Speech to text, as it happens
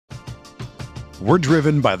We're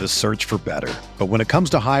driven by the search for better. But when it comes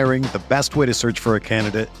to hiring, the best way to search for a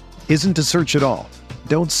candidate isn't to search at all.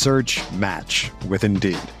 Don't search, match with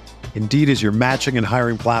Indeed. Indeed is your matching and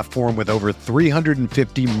hiring platform with over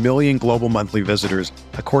 350 million global monthly visitors,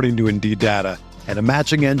 according to Indeed data, and a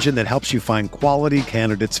matching engine that helps you find quality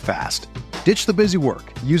candidates fast. Ditch the busy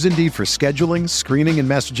work. Use Indeed for scheduling, screening, and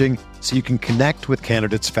messaging so you can connect with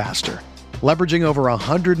candidates faster. Leveraging over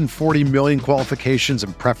 140 million qualifications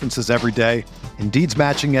and preferences every day, Indeed's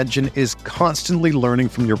matching engine is constantly learning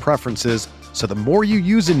from your preferences, so the more you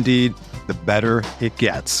use Indeed, the better it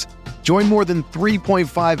gets. Join more than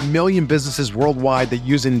 3.5 million businesses worldwide that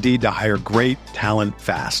use Indeed to hire great talent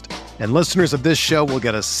fast. And listeners of this show will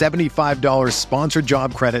get a $75 sponsored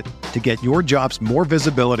job credit to get your jobs more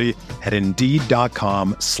visibility at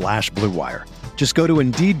Indeed.com/Blue Wire. Just go to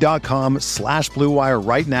Indeed.com/Blue Wire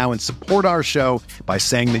right now and support our show by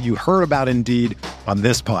saying that you heard about Indeed on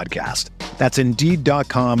this podcast. That's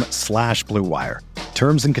Indeed.com/Blue Wire.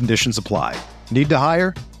 Terms and conditions apply. Need to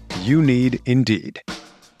hire? You need Indeed.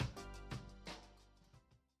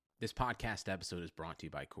 This podcast episode is brought to you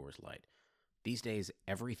by Coors Light. These days,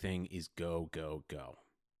 everything is go, go, go.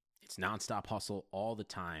 It's nonstop hustle all the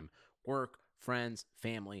time. Work, friends,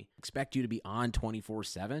 family. Expect you to be on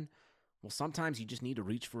 24/7? Well, sometimes you just need to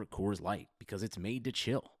reach for a Coors Light because it's made to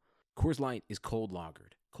chill. Coors Light is cold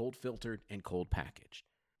lagered, cold filtered, and cold packaged.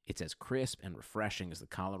 It's as crisp and refreshing as the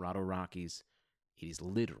Colorado Rockies. It is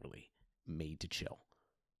literally made to chill.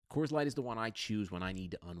 Coors Light is the one I choose when I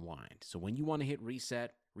need to unwind. So when you want to hit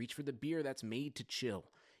reset, reach for the beer that's made to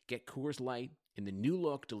chill. Get Coors Light in the new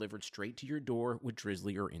look delivered straight to your door with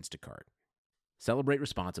Drizzly or Instacart. Celebrate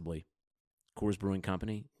responsibly. Coors Brewing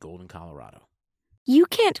Company, Golden, Colorado. You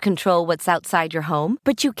can't control what's outside your home,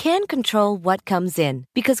 but you can control what comes in.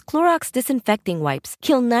 Because Clorox disinfecting wipes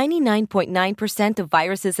kill 99.9% of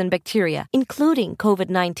viruses and bacteria, including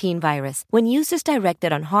COVID-19 virus, when used as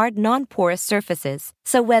directed on hard, non-porous surfaces.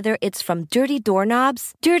 So whether it's from dirty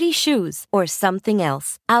doorknobs, dirty shoes, or something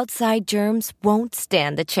else, outside germs won't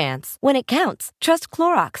stand a chance. When it counts, trust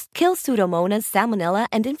Clorox. Kill Pseudomonas, Salmonella,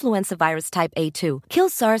 and influenza virus type A2. Kill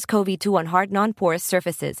SARS-CoV-2 on hard, non-porous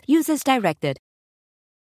surfaces. Use as directed.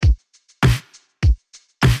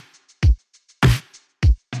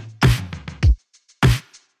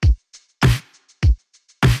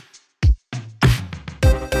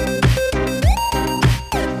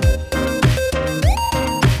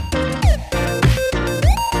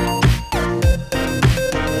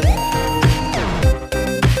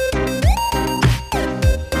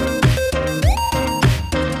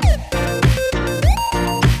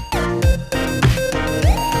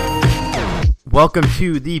 Welcome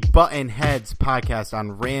to the Button Heads podcast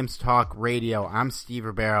on Rams Talk Radio. I'm Steve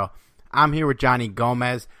Ribeiro. I'm here with Johnny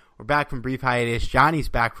Gomez. We're back from brief hiatus. Johnny's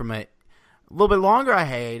back from a little bit longer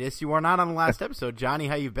hiatus. You were not on the last episode. Johnny,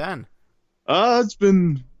 how you been? It's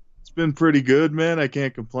been pretty good, man. I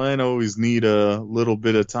can't complain. I always need a little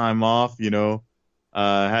bit of time off, you know.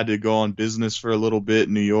 I had to go on business for a little bit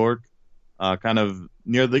in New York, kind of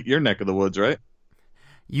near your neck of the woods, right?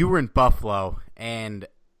 You were in Buffalo, and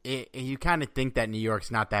you kind of think that New York's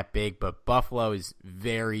not that big, but Buffalo is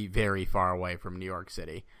very, very far away from New York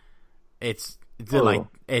City. It's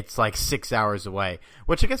like 6 hours away,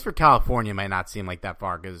 which I guess for California might not seem like that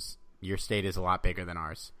far because your state is a lot bigger than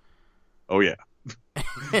ours. Oh, yeah.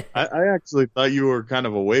 I actually thought you were kind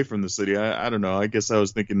of away from the city. I don't know. I guess I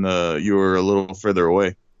was thinking you were a little further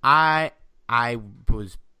away. I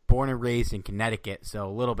was born and raised in Connecticut, so a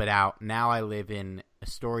little bit out. Now I live in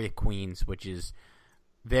Astoria, Queens, which is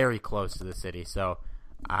very close to the city, so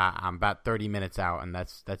I'm about 30 minutes out, and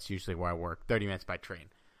that's usually where I work, 30 minutes by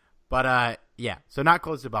train. But, yeah, so not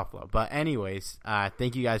close to Buffalo. But anyways,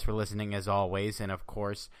 thank you guys for listening as always, and of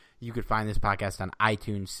course, you could find this podcast on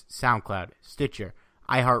iTunes, SoundCloud, Stitcher,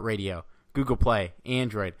 iHeartRadio, Google Play,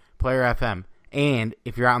 Android, Player FM, and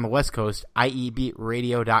if you're out on the West Coast,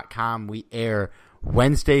 IEBradio.com. We air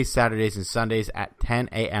Wednesdays, Saturdays, and Sundays at 10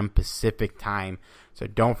 a.m. Pacific time. So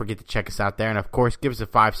don't forget to check us out there. And, of course, give us a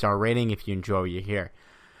 5-star rating if you enjoy what you hear.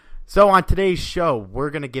 So on today's show,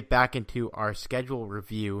 we're going to get back into our schedule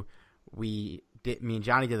review. Me and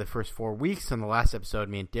Johnny did the first 4 weeks. On the last episode,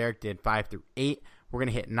 me and Derek did 5 through 8. We're going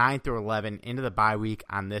to hit 9 through 11 into the bye week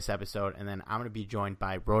on this episode. And then I'm going to be joined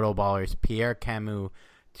by Roto Ballers Pierre Camus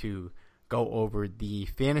to go over the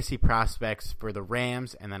fantasy prospects for the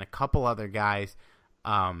Rams and then a couple other guys.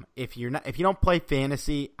 If you don't play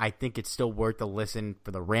fantasy, I think it's still worth a listen for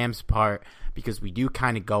the Rams part because we do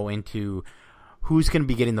kind of go into who's going to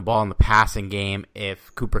be getting the ball in the passing game,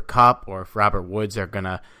 if Cooper Kupp or if Robert Woods are going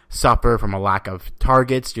to suffer from a lack of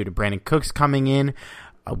targets due to Brandon Cooks coming in.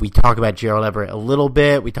 We talk about Gerald Everett a little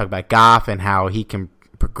bit. We talk about Goff and how he can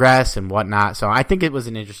progress and whatnot. So I think it was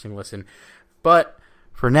an interesting listen. But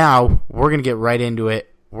for now, we're going to get right into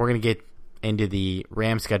it. We're going to get into the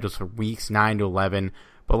Rams schedules for weeks 9 to 11.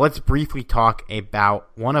 But let's briefly talk about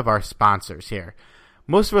one of our sponsors here.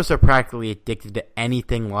 Most of us are practically addicted to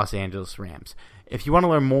anything Los Angeles Rams. If you want to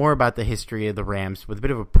learn more about the history of the Rams with a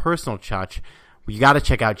bit of a personal touch, you got to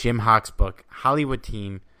check out Jim Hock's book, Hollywood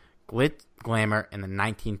Team, Glitz, Glamour, and the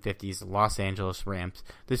 1950s Los Angeles Rams.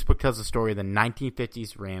 This book tells the story of the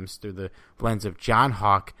 1950s Rams through the lens of John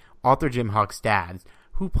Hock, author Jim Hock's dad,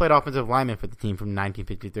 who played offensive lineman for the team from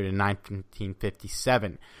 1953 to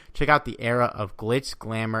 1957. Check out the era of glitz,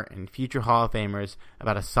 glamour, and future Hall of Famers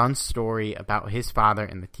about a son's story about his father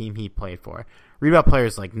and the team he played for. Read about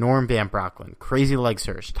players like Norm Van Brocklin, Crazy Legs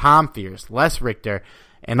Hirsch, Tom Fierce, Les Richter,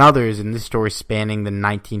 and others in this story spanning the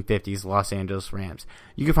 1950s Los Angeles Rams.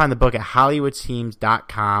 You can find the book at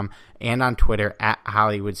HollywoodTeams.com and on Twitter at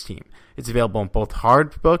HollywoodTeam. It's available in both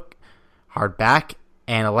hardback,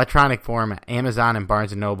 and electronic form at Amazon and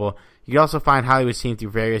Barnes & Noble. You can also find Hollywood Team through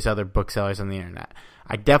various other booksellers on the internet.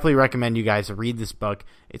 I definitely recommend you guys read this book.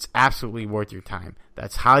 It's absolutely worth your time.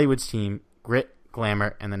 That's Hollywood's Team, Grit,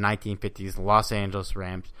 Glamour, and the 1950s Los Angeles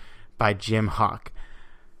Rams by Jim Hock.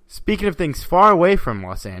 Speaking of things far away from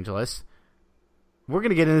Los Angeles, we're going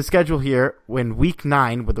to get in the schedule here when Week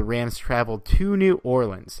 9, where the Rams travel to New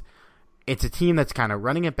Orleans. It's a team that's kind of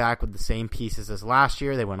running it back with the same pieces as last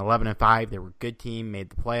year. They went 11-5. They were a good team,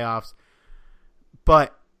 made the playoffs.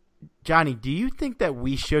 But, Johnny, do you think that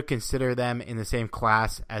we should consider them in the same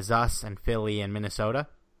class as us and Philly and Minnesota?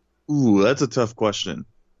 Ooh, that's a tough question.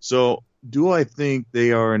 So, do I think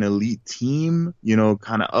they are an elite team,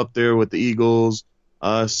 kind of up there with the Eagles,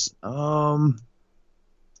 us?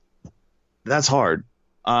 That's hard.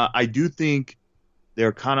 I do think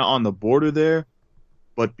they're kind of on the border there,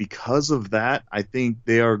 but because of that, I think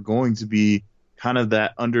they are going to be kind of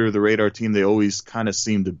that under-the-radar team they always kind of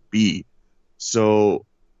seem to be. So,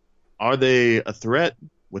 are they a threat?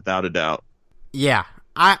 Without a doubt. Yeah,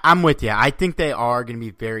 I'm with you. I think they are going to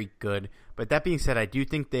be very good. But that being said, I do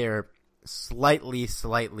think they're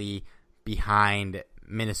slightly behind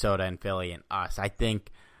Minnesota and Philly and us. I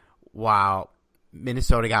think while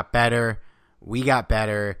Minnesota got better, we got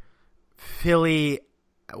better. Philly,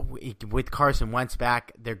 with Carson Wentz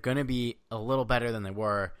back, they're going to be a little better than they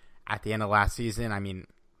were at the end of last season. I mean,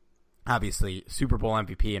 obviously, Super Bowl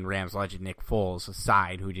MVP and Rams legend Nick Foles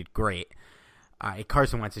aside, who did great.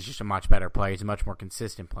 Carson Wentz is just a much better player. He's a much more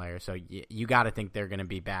consistent player, so you got to think they're going to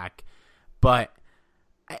be back. But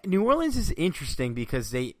New Orleans is interesting because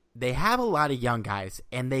they have a lot of young guys,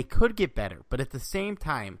 and they could get better. But at the same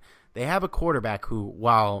time, they have a quarterback who,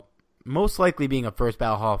 while most likely being a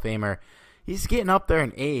first-ballot Hall of Famer, he's getting up there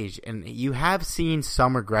in age, and you have seen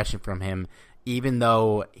some regression from him, even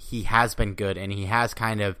though he has been good, and he has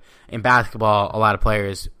kind of, in basketball, a lot of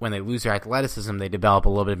players, when they lose their athleticism, they develop a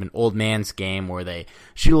little bit of an old man's game where they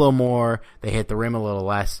shoot a little more, they hit the rim a little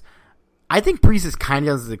less. I think Brees is kind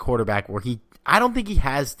of the quarterback where I don't think he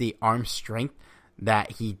has the arm strength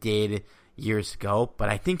that he did years ago, but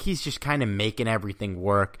I think he's just kind of making everything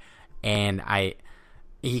work, and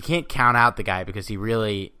he can't count out the guy because he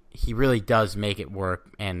really does make it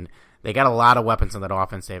work, and they got a lot of weapons on that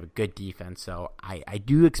offense. They have a good defense, so I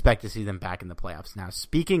do expect to see them back in the playoffs. Now,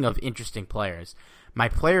 speaking of interesting players, my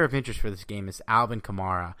player of interest for this game is Alvin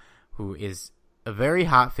Kamara, who is a very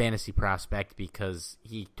hot fantasy prospect because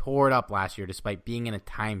he tore it up last year despite being in a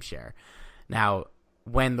timeshare. Now,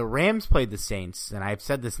 when the Rams played the Saints, and I've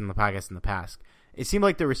said this in the podcast in the past, it seemed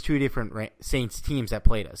like there was two different Saints teams that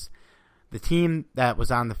played us. The team that was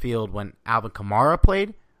on the field when Alvin Kamara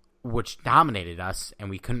played, which dominated us, and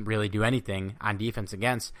we couldn't really do anything on defense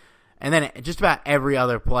against. And then just about every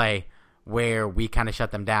other play where we kind of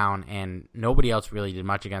shut them down, and nobody else really did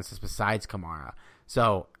much against us besides Kamara.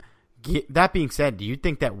 So, that being said, do you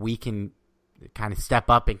think that we can kind of step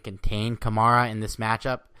up and contain Kamara in this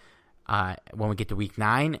matchup when we get to Week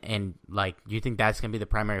 9? And, do you think that's going to be the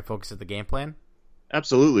primary focus of the game plan?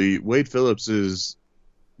 Absolutely. Wade Phillips is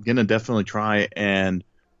going to definitely try and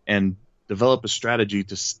develop a strategy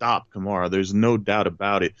to stop Kamara. There's no doubt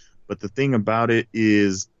about it. But the thing about it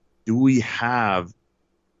is, do we have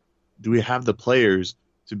the players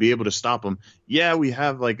to be able to stop him? Yeah, we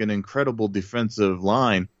have an incredible defensive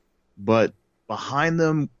line, but behind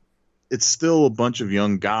them, it's still a bunch of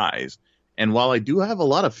young guys. And while I do have a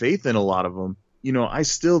lot of faith in a lot of them, I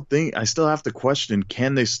still have to question,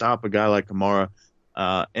 can they stop a guy like Kamara?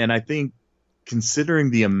 And I think considering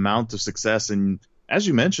the amount of success, and as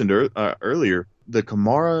you mentioned earlier, the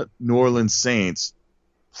Kamara New Orleans Saints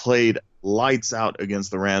played lights out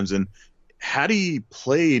against the Rams. And had he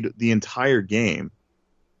played the entire game,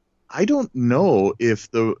 I don't know if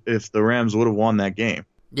the Rams would have won that game.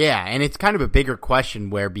 Yeah, and it's kind of a bigger question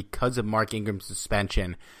where because of Mark Ingram's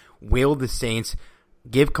suspension, will the Saints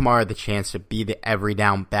give Kamara the chance to be the every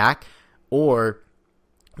down back, or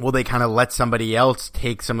will they kind of let somebody else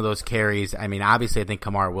take some of those carries? I mean, obviously I think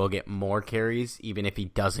Kamara will get more carries even if he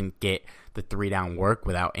doesn't get the 3-down work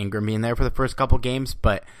without Ingram being there for the first couple games,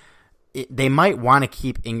 but they might want to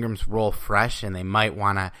keep Ingram's role fresh, and they might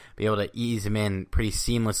want to be able to ease him in pretty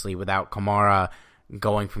seamlessly without Kamara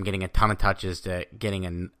going from getting a ton of touches to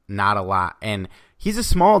getting not a lot. And he's a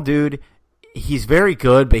small dude. He's very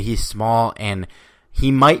good, but he's small, and he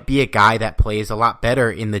might be a guy that plays a lot better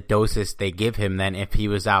in the doses they give him than if he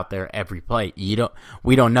was out there every play.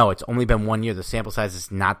 We don't know. It's only been 1 year. The sample size is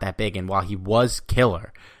not that big, and while he was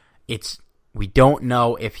killer, we don't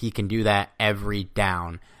know if he can do that every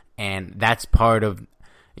down. And that's part of,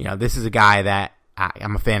 this is a guy that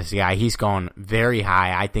I'm a fantasy guy. He's going very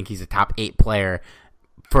high. I think he's a top 8 player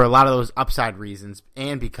for a lot of those upside reasons,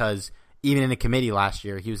 and because even in the committee last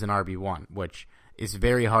year, he was an RB1, which is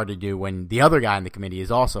very hard to do when the other guy in the committee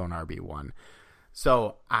is also an RB1.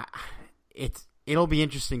 So it'll be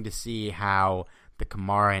interesting to see how the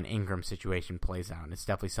Kamara and Ingram situation plays out. And it's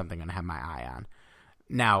definitely something I'm going to have my eye on.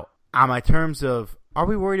 Now, on my terms of, are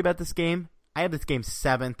we worried about this game? I have this game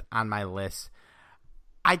 7th on my list.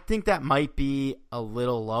 I think that might be a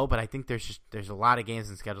little low, but I think there's a lot of games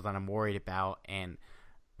in schedule that I'm worried about. And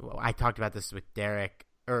I talked about this with Derek,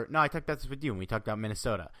 I talked about this with you when we talked about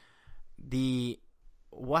Minnesota.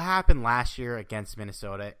 What happened last year against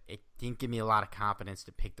Minnesota, it didn't give me a lot of confidence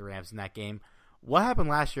to pick the Rams in that game. What happened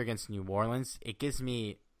last year against New Orleans, it gives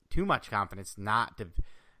me too much confidence not to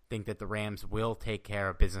think that the Rams will take care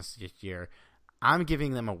of business this year. I'm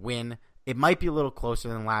giving them a win. It might be a little closer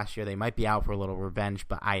than last year. They might be out for a little revenge,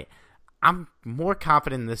 but I'm more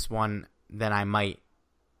confident in this one than I might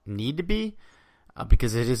need to be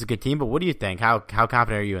because it is a good team. But what do you think? How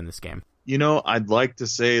confident are you in this game? I'd like to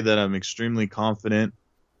say that I'm extremely confident.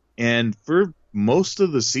 And for most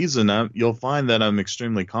of the season, you'll find that I'm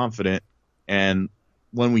extremely confident. And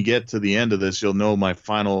when we get to the end of this, you'll know my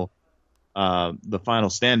the final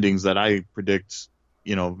standings that I predict,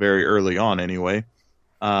 very early on anyway.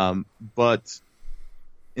 But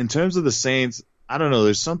in terms of the Saints, I don't know.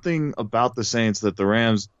 There's something about the Saints that the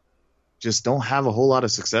Rams just don't have a whole lot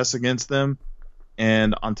of success against them.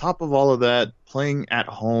 And on top of all of that, playing at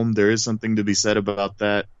home, there is something to be said about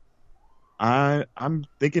that. I'm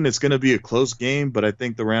thinking it's going to be a close game, but I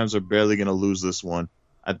think the Rams are barely going to lose this one.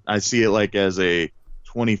 I see it like as a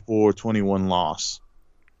 24-21 loss.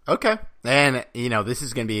 Okay. And, this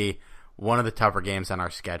is going to be one of the tougher games on our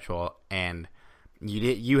schedule. And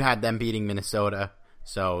you had them beating Minnesota,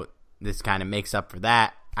 so this kind of makes up for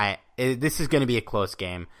that. This is going to be a close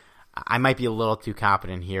game. I might be a little too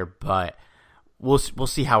confident here, but we'll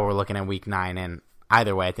see how we're looking at Week 9. And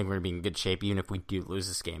either way, I think we're going to be in good shape, even if we do lose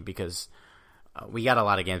this game, because we got a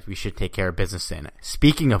lot of games we should take care of business in.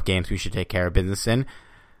 Speaking of games we should take care of business in,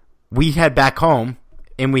 we head back home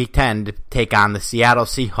in Week 10 to take on the Seattle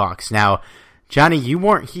Seahawks. Now, Johnny, you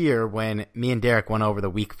weren't here when me and Derek went over the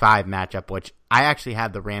Week 5 matchup, which I actually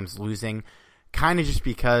had the Rams losing, kind of just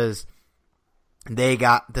because the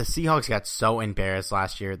Seahawks got so embarrassed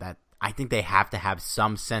last year that I think they have to have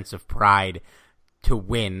some sense of pride to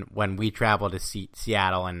win when we travel to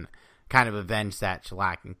Seattle and kind of avenge that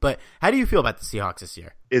shellacking. But how do you feel about the Seahawks this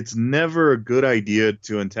year? It's never a good idea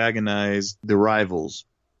to antagonize the rivals.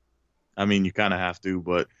 I mean, you kind of have to,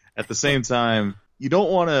 but at the same time, you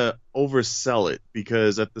don't want to oversell it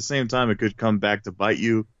because at the same time, it could come back to bite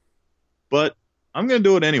you. But I'm going to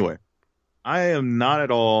do it anyway. I am not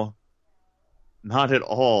at all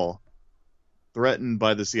threatened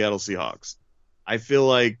by the Seattle Seahawks. I feel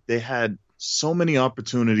like they had so many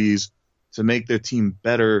opportunities to make their team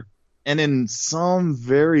better, and in some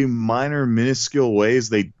very minor, minuscule ways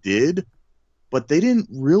they did, but they didn't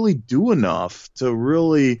really do enough to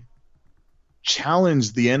really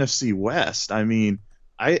challenge the NFC West. I mean,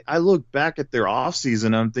 I look back at their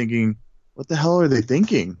offseason, I'm thinking, what the hell are they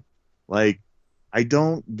thinking? Like, I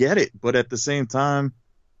don't get it, but at the same time,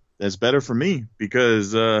 that's better for me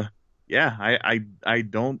because, I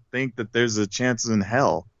don't think that there's a chance in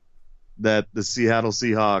hell that the Seattle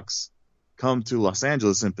Seahawks come to Los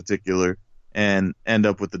Angeles in particular and end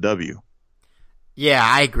up with the W. Yeah,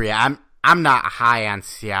 I agree. I'm not high on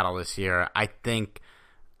Seattle this year. I think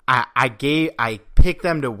I picked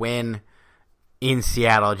them to win in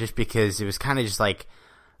Seattle just because it was kind of just like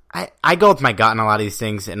I go with my gut on a lot of these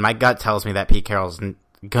things, and my gut tells me that Pete Carroll's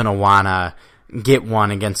gonna wanna get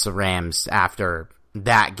one against the Rams after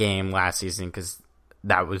that game last season, because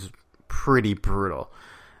that was pretty brutal.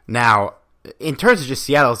 Now, in terms of just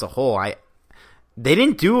Seattle as a whole,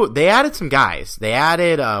 they added some guys. They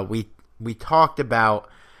added we talked about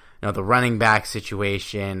the running back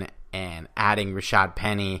situation and adding Rashad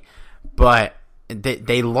Penny, but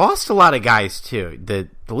they lost a lot of guys too. The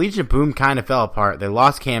Legion of Boom kind of fell apart. They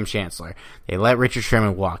lost Cam Chancellor. They let Richard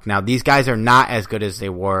Sherman walk. Now, these guys are not as good as they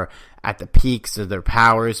were at the peaks of their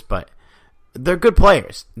powers, but they're good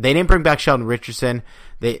players. They didn't bring back Sheldon Richardson.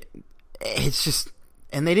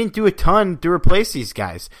 And they didn't do a ton to replace these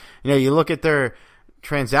guys. You look at their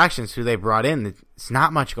transactions, who they brought in, it's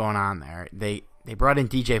not much going on there. They brought in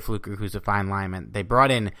DJ Fluker, who's a fine lineman. They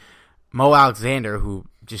brought in Mo Alexander, who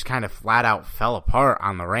just kind of flat out fell apart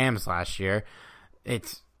on the Rams last year.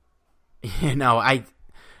 It's, I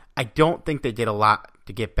don't think they did a lot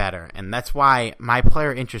to get better. And that's why my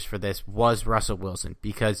player interest for this was Russell Wilson,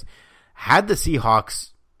 because had the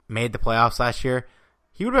Seahawks made the playoffs last year,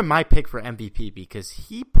 he would have been my pick for MVP, because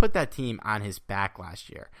he put that team on his back last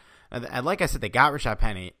year. And like I said, they got Rashad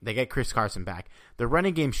Penny. They get Chris Carson back. Their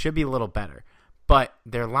running game should be a little better. But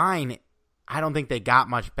their line, I don't think they got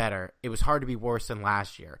much better. It was hard to be worse than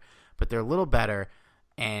last year. But they're a little better,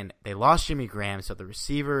 and they lost Jimmy Graham, so the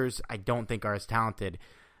receivers I don't think are as talented.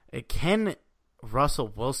 Can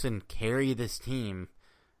Russell Wilson carry this team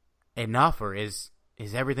enough, or is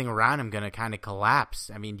everything around him going to kind of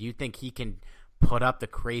collapse? I mean, do you think he can put up the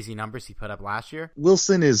crazy numbers he put up last year?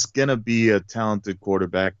 Wilson is going to be a talented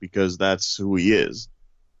quarterback because that's who he is.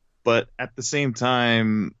 But at the same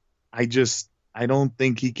time, I don't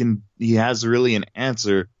think he has really an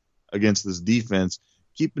answer against this defense.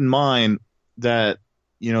 Keep in mind that,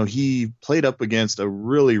 he played up against a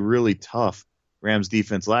really, really tough Rams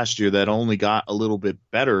defense last year that only got a little bit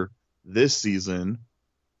better this season.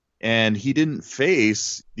 And he didn't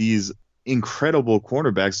face these incredible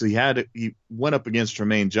cornerbacks. So he went up against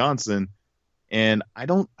Tremaine Johnson, and I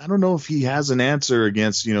don't know if he has an answer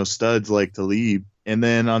against, studs like Talib. And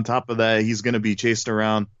then on top of that, he's going to be chased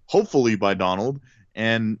around, hopefully, by Donald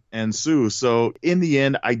and Sue. So in the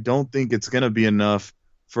end, I don't think it's going to be enough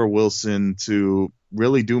for Wilson to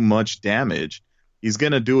really do much damage. He's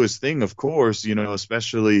going to do his thing, of course,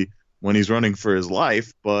 especially when he's running for his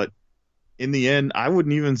life. But in the end, I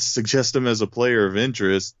wouldn't even suggest him as a player of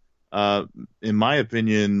interest. In my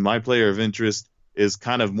opinion, my player of interest is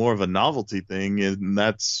kind of more of a novelty thing, and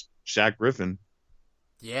that's Shaq Griffin.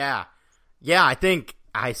 Yeah, I think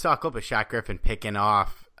I saw a clip of Shaq Griffin picking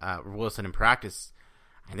off Wilson in practice.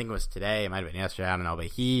 I think it was today. It might have been yesterday. I don't know, but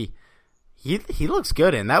he looks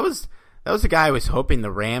good, and that was the guy I was hoping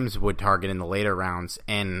the Rams would target in the later rounds,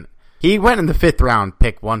 and he went in the 5th round,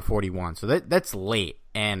 pick 141. So that's late,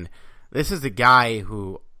 and this is the guy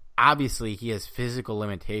who obviously he has physical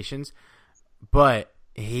limitations, but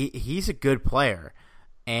he's a good player,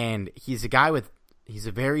 and he's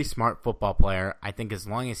a very smart football player. I think as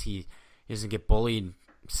long as he doesn't get bullied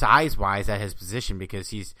size-wise at his position, because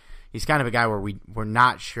he's kind of a guy where we're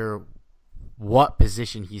not sure what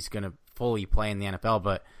position he's going to fully play in the NFL.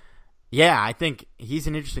 But yeah, I think he's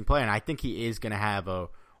an interesting player, and I think he is going to have a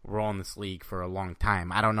role in this league for a long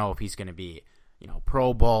time. I don't know if he's going to be,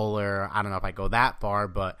 Pro Bowler. I don't know if I go that far,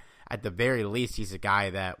 but at the very least, he's a guy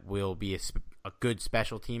that will be a good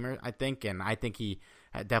special teamer, I think, and I think he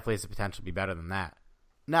definitely has the potential to be better than that.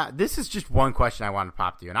 Now, this is just one question I wanted to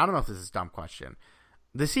pop to you, and I don't know if this is a dumb question.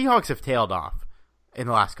 The Seahawks have tailed off in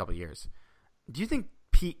the last couple of years. Do you think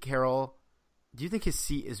Pete Carroll, his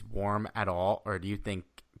seat is warm at all, or do you think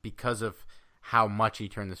because of how much he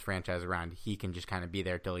turned this franchise around, he can just kind of be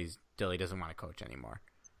there till he doesn't want to coach anymore?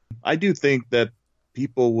 I do think that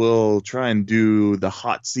people will try and do the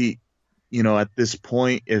hot seat, at this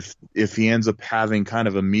point, if he ends up having kind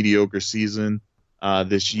of a mediocre season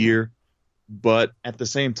this year. But at the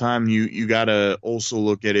same time, you got to also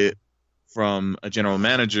look at it from a general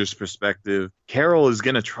manager's perspective. Carroll is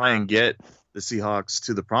going to try and get the Seahawks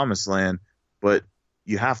to the promised land, but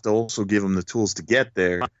you have to also give him the tools to get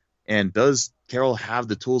there. And does Carroll have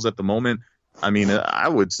the tools at the moment? I mean, I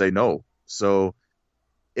would say no. So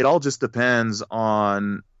it all just depends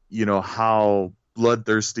on, how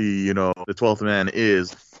bloodthirsty, the 12th man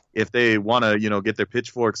is. If they want to, get their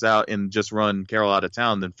pitchforks out and just run Carroll out of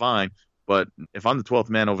town, then fine. But if I'm the 12th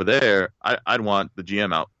man over there, I'd want the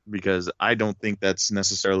GM out, because I don't think that's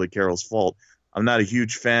necessarily Carroll's fault. I'm not a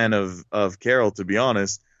huge fan of Carroll, to be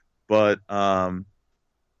honest, but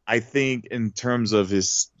I think in terms of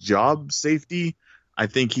his job safety, I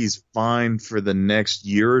think he's fine for the next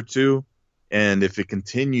year or two. And if it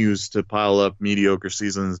continues to pile up mediocre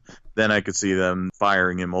seasons, then I could see them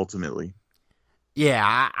firing him ultimately.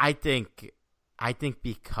 Yeah, I think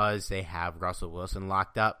because they have Russell Wilson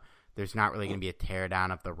locked up, there's not really going to be a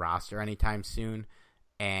teardown of the roster anytime soon.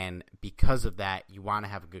 And because of that, you want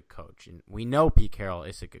to have a good coach. And we know Pete Carroll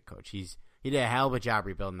is a good coach. He did a hell of a job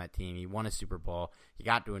rebuilding that team. He won a Super Bowl. He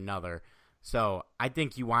got to another. So I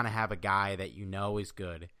think you want to have a guy that you know is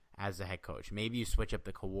good as a head coach. Maybe you switch up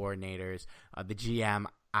the coordinators. The GM,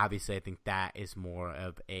 obviously, I think that is more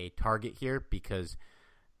of a target here because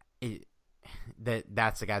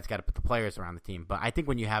that's the guy that's got to put the players around the team. But I think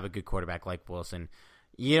when you have a good quarterback like Wilson,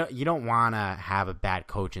 you don't want to have a bad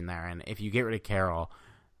coach in there. And if you get rid of Carroll,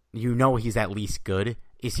 you know he's at least good.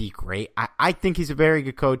 Is he great? I think he's a very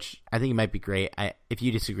good coach. I think he might be great. If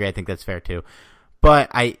you disagree, I think that's fair too.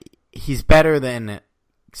 But he's better than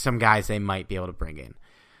some guys they might be able to bring in.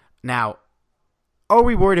 Now, are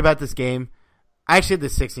we worried about this game? I actually had the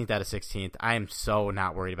 16th out of 16th. I am so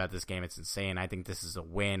not worried about this game. It's insane. I think this is a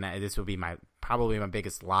win. This will be probably my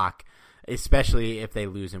biggest lock, especially if they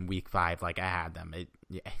lose in week 5 like I had them.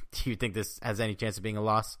 Do you think this has any chance of being a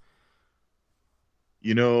loss?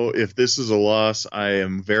 If this is a loss, I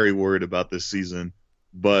am very worried about this season.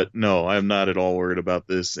 But no, I'm not at all worried about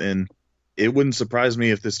this. And it wouldn't surprise me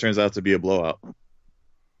if this turns out to be a blowout.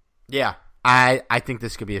 Yeah, I think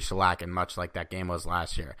this could be a shellacking, much like that game was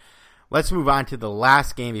last year. Let's move on to the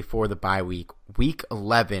last game before the bye week. Week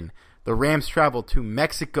 11, the Rams travel to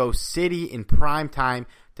Mexico City in prime time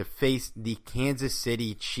to face the Kansas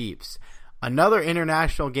City Chiefs. Another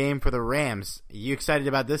international game for the Rams. Are you excited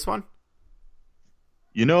about this one?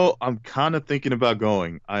 I'm kind of thinking about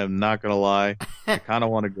going. I am not going to lie. I kind of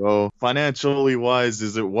want to go. Financially wise,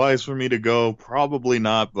 is it wise for me to go? Probably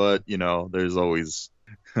not, but, there's always –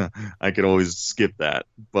 I could always skip that.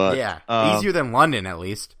 But yeah, easier than London at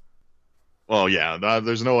least. Well, yeah,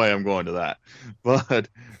 there's no way I'm going to that. But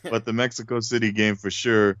the Mexico City game for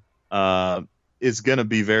sure is going to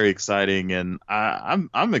be very exciting, and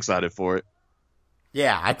I'm excited for it.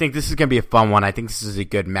 Yeah, I think this is going to be a fun one. I think this is a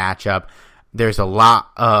good matchup. There's a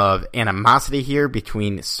lot of animosity here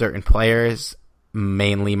between certain players,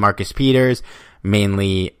 mainly Marcus Peters,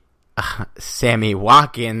 mainly Sammy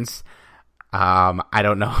Watkins. I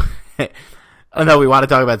don't know. I know we want to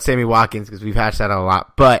talk about Sammy Watkins because we've hashed that out a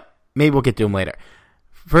lot, but maybe we'll get to him later.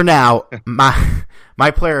 For now,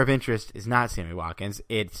 my player of interest is not Sammy Watkins.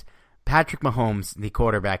 It's Patrick Mahomes, the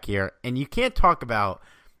quarterback here. And you can't talk about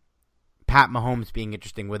Pat Mahomes being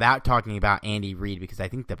interesting without talking about Andy Reid because I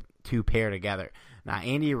think the two pair together. Now,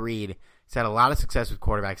 Andy Reid has had a lot of success with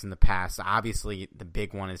quarterbacks in the past. Obviously, the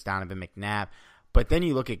big one is Donovan McNabb. But then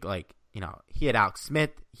you look at, he had Alex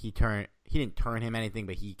Smith. He didn't turn him anything,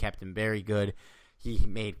 but he kept him very good. He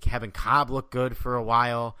made Kevin Kolb look good for a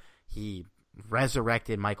while. He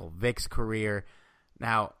resurrected Michael Vick's career.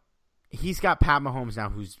 Now, he's got Pat Mahomes now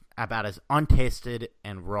who's about as untested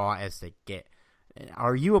and raw as they get.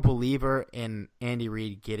 Are you a believer in Andy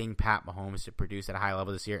Reid getting Pat Mahomes to produce at a high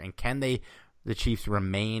level this year? And can the Chiefs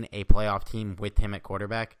remain a playoff team with him at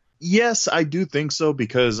quarterback? Yes, I do think so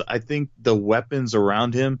because I think the weapons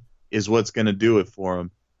around him is what's going to do it for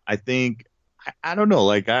him. I think, I don't know,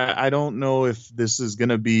 I don't know if this is going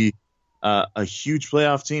to be a huge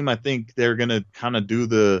playoff team. I think they're going to kind of do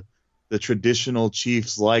the traditional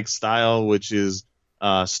Chiefs-like style, which is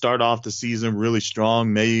start off the season really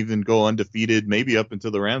strong, may even go undefeated, maybe up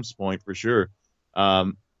until the Rams point for sure,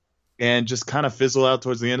 and just kind of fizzle out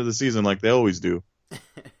towards the end of the season like they always do.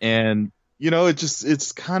 And,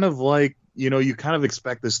 it's kind of like, you kind of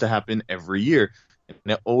expect this to happen every year,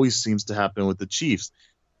 and it always seems to happen with the Chiefs.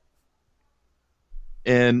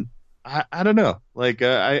 And I don't know. I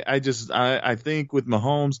think with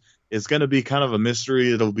Mahomes, it's going to be kind of a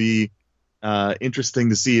mystery. It'll be interesting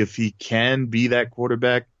to see if he can be that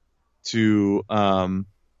quarterback to kind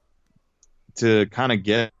of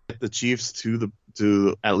get the Chiefs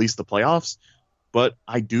to at least the playoffs. But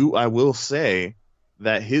I will say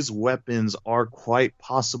that his weapons are quite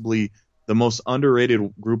possibly the most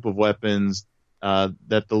underrated group of weapons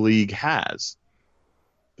that the league has,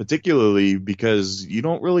 particularly because you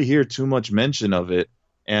don't really hear too much mention of it.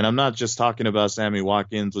 And I'm not just talking about Sammy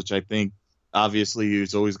Watkins, which I think obviously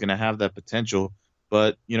he's always going to have that potential.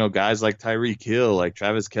 But, guys like Tyreek Hill, like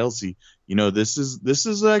Travis Kelce, this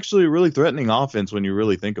is actually a really threatening offense when you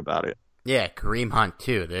really think about it. Yeah, Kareem Hunt,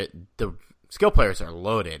 too. The skill players are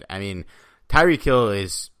loaded. I mean, Tyreek Hill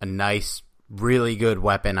is a nice, really good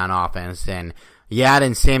weapon on offense. And you add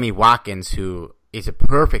in Sammy Watkins, who is a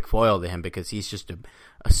perfect foil to him because he's just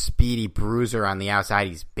a speedy bruiser on the outside.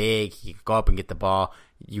 He's big. He can go up and get the ball.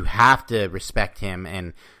 You have to respect him.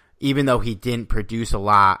 And even though he didn't produce a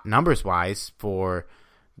lot numbers-wise for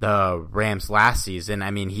the Rams last season.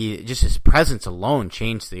 I mean, his presence alone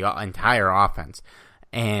changed the entire offense.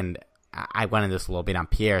 And I went into this a little bit on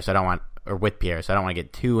Pierre, so I don't want to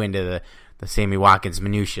get too into the Sammy Watkins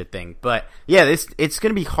minutia thing. But yeah, it's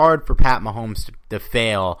going to be hard for Pat Mahomes to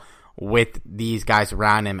fail with these guys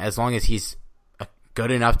around him as long as he's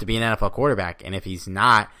good enough to be an NFL quarterback. And if he's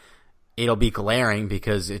not, it'll be glaring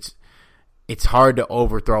because it's hard to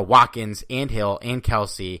overthrow Watkins and Hill and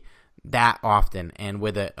Kelsey that often. And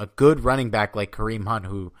with a good running back like Kareem Hunt,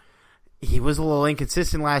 who he was a little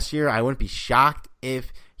inconsistent last year, I wouldn't be shocked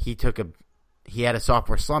if he had a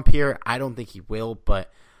sophomore slump here. I don't think he will,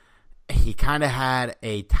 but he kind of had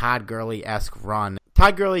a Todd Gurley-esque run.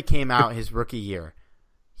 Todd Gurley came out his rookie year.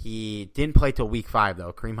 He didn't play till week 5,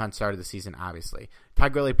 though. Kareem Hunt started the season, obviously.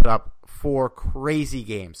 Todd Gurley put up 4 crazy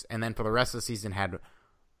games, and then for the rest of the season had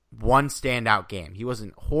one standout game. He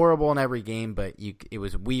wasn't horrible in every game, but it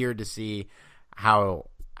was weird to see how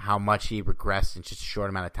much he regressed in just a short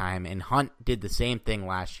amount of time. And Hunt did the same thing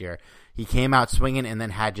last year. He came out swinging and then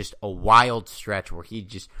had just a wild stretch where he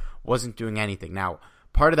just wasn't doing anything. Now,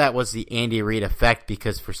 part of that was the Andy Reid effect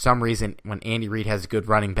because for some reason when Andy Reid has a good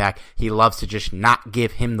running back, he loves to just not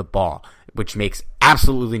give him the ball, which makes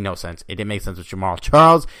absolutely no sense. It didn't make sense with Jamal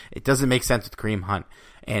Charles. It doesn't make sense with Kareem Hunt.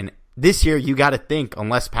 And this year, you got to think,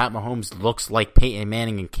 unless Pat Mahomes looks like Peyton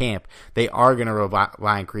Manning in camp, they are going to rely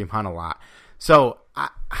on Kareem Hunt a lot. So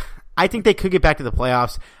I think they could get back to the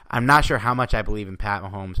playoffs. I'm not sure how much I believe in Pat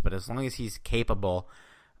Mahomes, but as long as he's capable,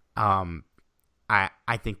 I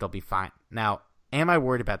think they'll be fine. Now, am I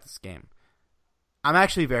worried about this game? I'm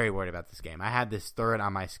actually very worried about this game. I had this third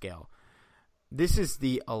on my scale. This is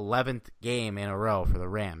the 11th game in a row for the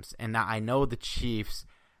Rams, and now I know the Chiefs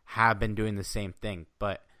have been doing the same thing,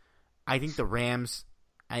 but I think the Rams,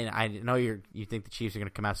 and I know you think the Chiefs are going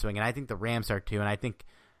to come out swinging, and I think the Rams are too, and I think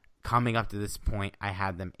coming up to this point, I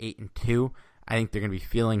had them 8-2. I think they're going to be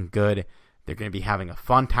feeling good. They're going to be having a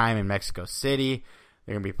fun time in Mexico City.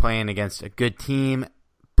 They're going to be playing against a good team,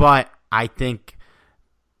 but I think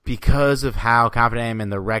because of how confident I am in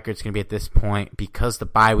the record's going to be at this point, because the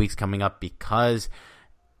bye week's coming up, because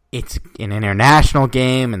it's an international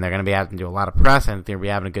game and they're going to be having to do a lot of press and they're going to be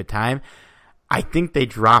having a good time, I think they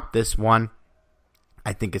drop this one.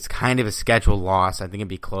 I think it's kind of a scheduled loss. I think it'd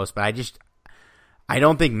be close, but I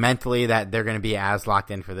don't think mentally that they're going to be as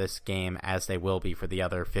locked in for this game as they will be for the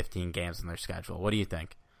other 15 games in their schedule. What do you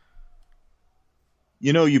think?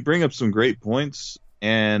 You know, you bring up some great points,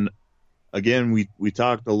 and again, we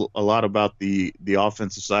talked a lot about the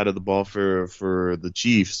offensive side of the ball for the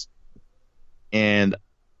Chiefs, and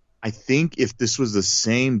I think if this was the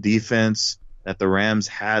same defense that the Rams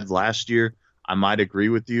had last year, I might agree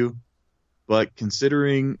with you. But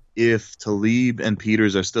considering if Talib and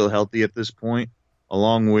Peters are still healthy at this point,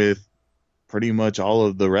 along with pretty much all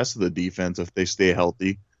of the rest of the defense, if they stay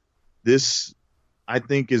healthy, this, I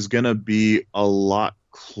think, is going to be a lot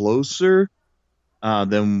closer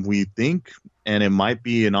than we think, and it might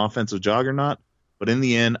be an offensive juggernaut. But in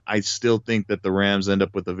the end, I still think that the Rams end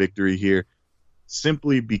up with a victory here,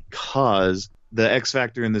 simply because the X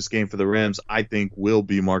factor in this game for the Rams, I think, will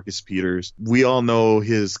be Marcus Peters. We all know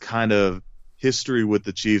his kind of history with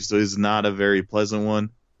the Chiefs, so it's not a very pleasant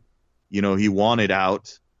one. You know, he wanted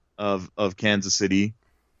out of Kansas City,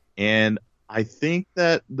 and I think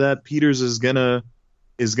that Peters is gonna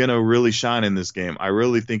really shine in this game. I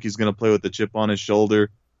really think he's gonna play with the chip on his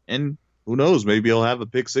shoulder, and who knows, maybe he'll have a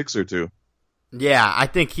pick 6 or 2. Yeah, I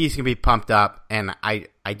think he's gonna be pumped up, and I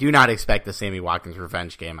do not expect the Sammy Watkins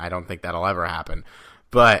revenge game. I don't think that'll ever happen,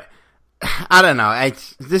 but I don't know.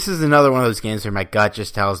 This is another one of those games where my gut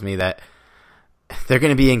just tells me that they're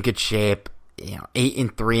gonna be in good shape. You know,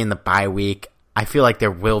 8-3 in the bye week. I feel like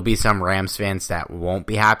there will be some Rams fans that won't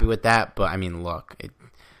be happy with that, but I mean, look,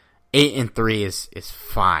 8-3 is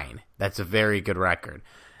fine. That's a very good record,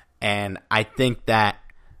 and I think that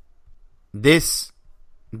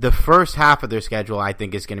the first half of their schedule, I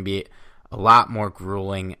think, is going to be a lot more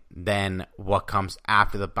grueling than what comes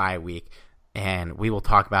after the bye week, and we will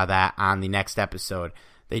talk about that on the next episode.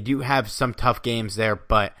 They do have some tough games there,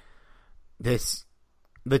 but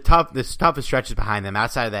the toughest stretches behind them,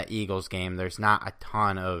 outside of that Eagles game, there's not a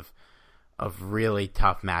ton of really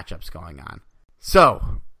tough matchups going on.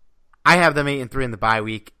 So, I have them 8-3 in the bye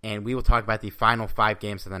week, and we will talk about the final 5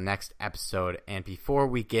 games in the next episode. And before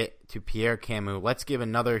we get to Pierre Camus, let's give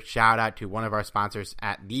another shout out to one of our sponsors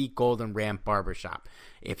at the Golden Ram Barbershop.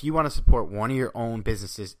 If you want to support one of your own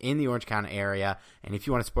businesses in the Orange County area, and if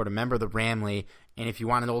you want to support a member of the Ramley, and if you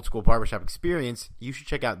want an old school barbershop experience, you should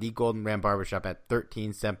check out the Golden Ram Barbershop at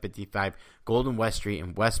 13755 Golden West Street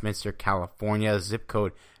in Westminster, California, zip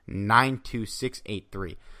code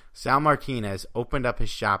 92683. Sal Martinez opened up his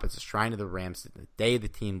shop as a shrine to the Rams the day the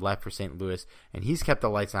team left for St. Louis, and he's kept the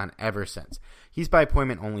lights on ever since. He's by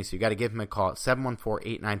appointment only, so you got to give him a call at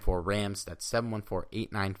 714-894-RAMS. That's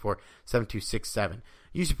 714-894-7267.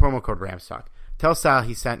 Use your promo code RAMSTALK. Tell Sal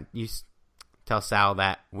Tell Sal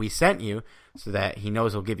that we sent you so that he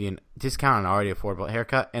knows he'll give you a discount on an already affordable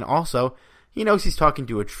haircut, and also he knows he's talking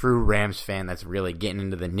to a true Rams fan that's really getting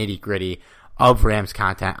into the nitty-gritty of Rams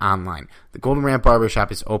content online. The Golden Ram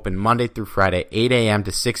Barbershop is open Monday through Friday, 8 a.m.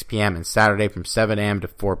 to 6 p.m., and Saturday from 7 a.m. to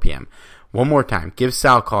 4 p.m. One more time, give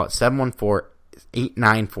Sal a call at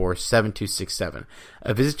 714-894-7267.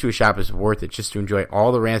 A visit to his shop is worth it just to enjoy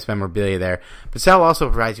all the Rams memorabilia there. But Sal also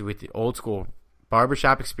provides you with the old school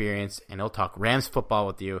barbershop experience, and he'll talk Rams football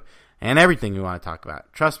with you and everything you want to talk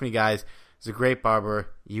about. Trust me, guys, he's a great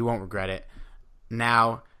barber. You won't regret it.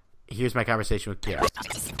 Now, here's my conversation with Pierre.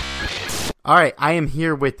 All right, I am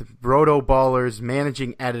here with Roto Ballers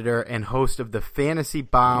managing editor and host of the Fantasy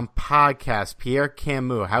Bomb podcast, Pierre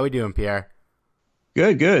Camus. How are we doing, Pierre?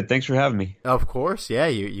 Good. Thanks for having me. Of course, yeah.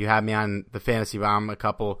 You had me on the Fantasy Bomb a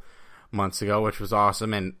couple months ago, which was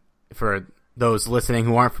awesome. And for those listening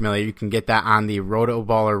who aren't familiar, you can get that on the Roto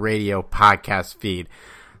Baller Radio podcast feed.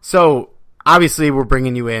 So, obviously, we're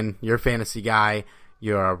bringing you in. You're a fantasy guy.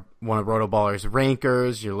 You're one of Roto Baller's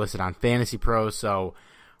rankers. You're listed on Fantasy Pros. So,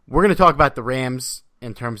 we're going to talk about the Rams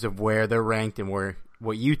in terms of where they're ranked and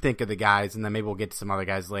what you think of the guys, and then maybe we'll get to some other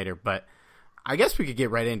guys later. But I guess we could get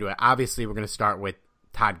right into it. Obviously, we're going to start with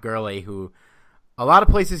Todd Gurley, who a lot of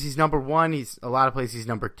places he's number 1. A lot of places he's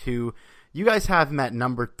number 2. You guys have him at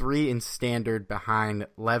number 3 in standard behind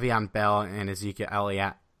Le'Veon Bell and Ezekiel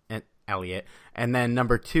Elliott, and then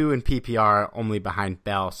number 2 in PPR only behind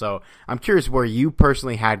Bell. So I'm curious where you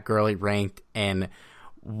personally had Gurley ranked and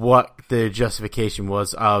what the justification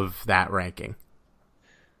was of that ranking.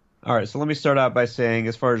 All right, so let me start out by saying,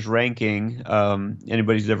 as far as ranking,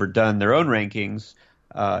 anybody who's ever done their own rankings,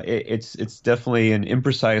 it's definitely an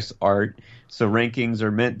imprecise art. So rankings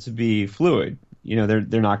are meant to be fluid.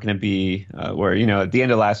 They're not going to be where at the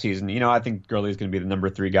end of last season, I think Gurley is going to be the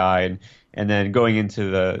number 3 guy, and then going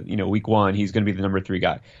into the week 1, he's going to be the number 3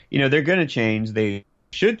 guy. They're going to change. They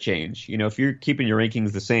should change. If you're keeping your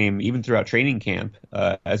rankings the same, even throughout training camp,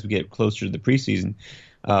 as we get closer to the preseason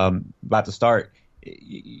about to start,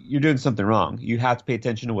 you're doing something wrong. You have to pay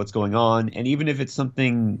attention to what's going on. And even if it's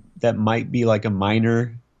something that might be like a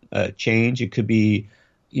minor change, it could be,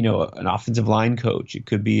 an offensive line coach. It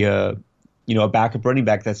could be a backup running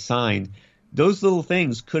back that's signed. Those little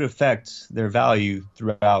things could affect their value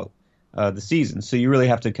throughout the season. So you really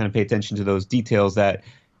have to kind of pay attention to those details that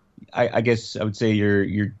I guess I would say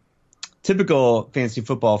your typical fantasy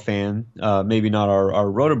football fan, maybe not our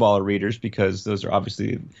Rotoballer readers, because those are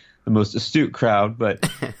obviously the most astute crowd, but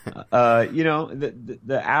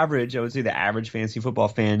the average, I would say the average fantasy football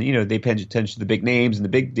fan, they pay attention to the big names and the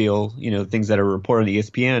big deal, things that are reported on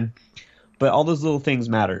ESPN, but all those little things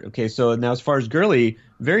matter. Okay, so now as far as Gurley,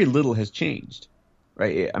 very little has changed,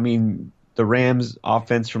 right? I mean, the Rams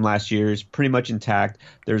offense from last year is pretty much intact.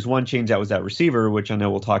 There's one change that was that receiver, which I know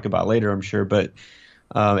we'll talk about later, I'm sure. But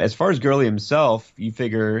as far as Gurley himself, you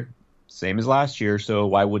figure same as last year, so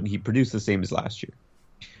why wouldn't he produce the same as last year?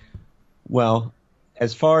 Well,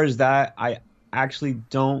 as far as that, I actually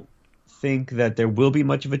don't think that there will be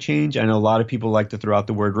much of a change. I know a lot of people like to throw out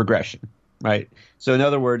the word regression, right? So in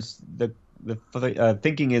other words, the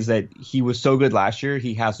thinking is that he was so good last year,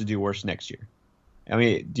 he has to do worse next year. I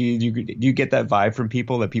mean, do you get that vibe from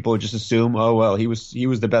people, that people just assume, oh well, he was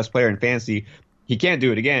the best player in fantasy, he can't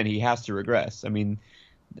do it again, he has to regress? I mean,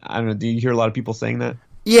 I don't know. Do you hear a lot of people saying that?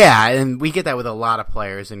 Yeah, and we get that with a lot of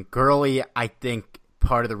players. And Gurley, I think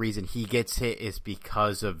part of the reason he gets hit is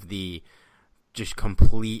because of the just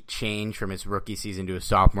complete change from his rookie season to his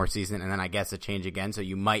sophomore season, and then I guess a change again. So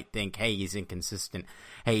you might think, hey, he's inconsistent.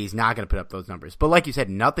 Hey, he's not going to put up those numbers. But like you said,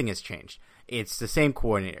 nothing has changed. It's the same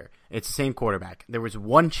coordinator. It's the same quarterback. There was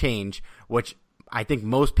one change, which I think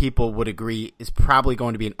most people would agree is probably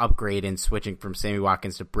going to be an upgrade in switching from Sammy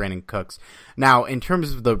Watkins to Brandon Cooks. Now, in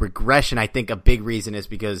terms of the regression, I think a big reason is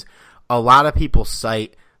because a lot of people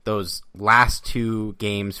cite those last 2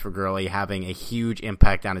 games for Gurley having a huge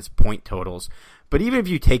impact on his point totals. But even if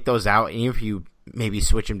you take those out, and if you maybe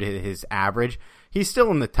switch him to his average. He's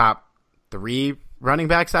still in the top 3 running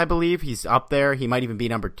backs, I believe. He's up there. He might even be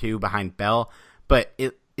number 2 behind Bell. But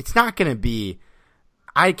it's not going to be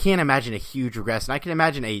 – I can't imagine a huge regression. I can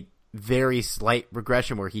imagine a very slight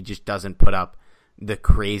regression where he just doesn't put up the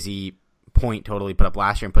crazy point total he put up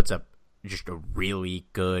last year and puts up just a really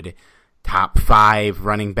good top 5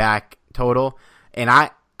 running back total. And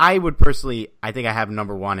I would personally – I think I have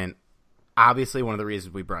number 1, and obviously one of the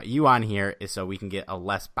reasons we brought you on here is so we can get a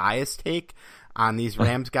less biased take on these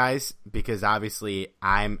Rams guys, because obviously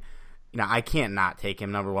I can't not take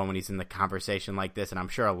him number 1 when he's in the conversation like this, and I'm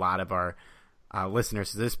sure a lot of our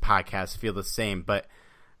listeners to this podcast feel the same. But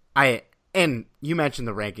and you mentioned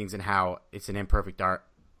the rankings and how it's an imperfect art,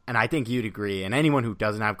 and I think you'd agree, and anyone who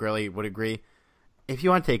doesn't have Gurley would agree. If you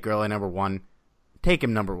want to take Gurley number 1, take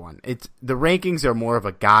him number 1. The rankings are more of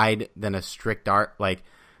a guide than a strict art. Like,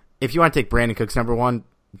 if you want to take Brandon Cooks number 1,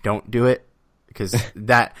 don't do it, because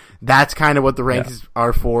that's kind of what the rankings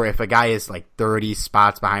are for. If a guy is like 30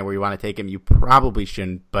 spots behind where you want to take him, you probably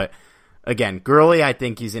shouldn't. But again, Gurley, I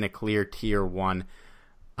think he's in a clear tier 1.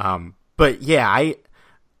 But yeah, I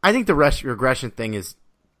think the regression thing is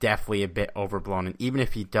definitely a bit overblown. And even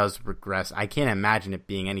if he does regress, I can't imagine it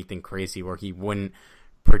being anything crazy where he wouldn't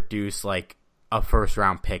produce like a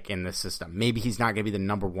first-round pick in the system. Maybe he's not going to be the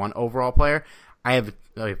number 1 overall player. I have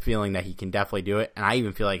a feeling that he can definitely do it, and I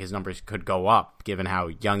even feel like his numbers could go up given how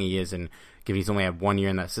young he is and given he's only had 1 year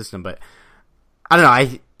in that system. But I don't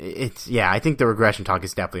know. I think the regression talk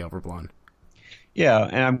is definitely overblown. Yeah,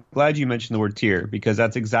 and I'm glad you mentioned the word tier, because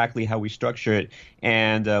that's exactly how we structure it.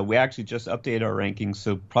 And we actually just updated our rankings,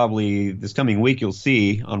 so probably this coming week you'll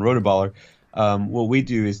see on Rotoballer. What we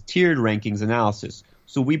do is tiered rankings analysis.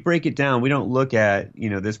 So we break it down. We don't look at,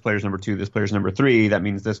 this player's number 2, this player's number 3. That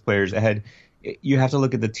means this player's ahead. You have to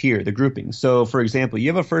look at the tier, the grouping. So, for example, you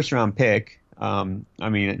have a first-round pick.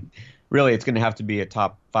 Really, it's going to have to be a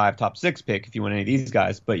top 5, top 6 pick if you want any of these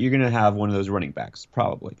guys, but you're going to have one of those running backs,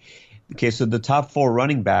 probably. Okay, so the top 4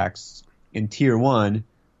 running backs in tier 1,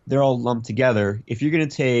 they're all lumped together. If you're going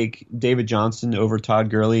to take David Johnson over Todd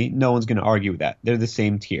Gurley, no one's going to argue with that. They're the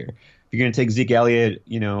same tier. If you're going to take Zeke Elliott,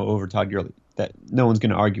 over Todd Gurley, that no one's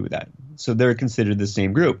going to argue with that. So they're considered the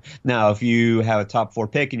same group. Now, if you have a top 4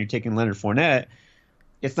 pick and you're taking Leonard Fournette,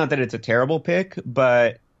 it's not that it's a terrible pick,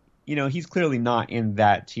 but he's clearly not in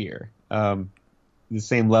that tier, the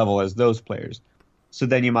same level as those players. So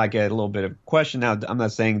then you might get a little bit of question. Now, I'm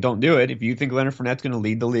not saying don't do it. If you think Leonard Fournette's going to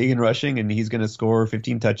lead the league in rushing and he's going to score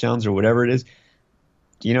 15 touchdowns or whatever it is,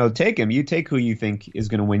 take him. You take who you think is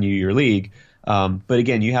going to win you your league. But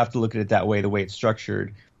again, you have to look at it that way, the way it's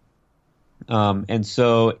structured. And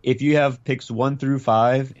so if you have picks 1 through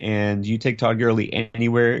 5 and you take Todd Gurley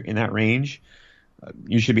anywhere in that range,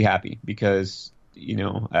 you should be happy, because,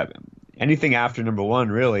 anything after number 1,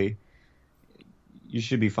 really, you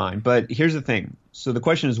should be fine. But here's the thing. So the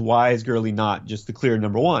question is, why is Gurley not just the clear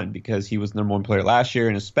number 1? Because he was the number 1 player last year,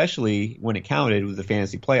 and especially when it counted with the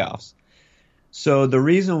fantasy playoffs. So the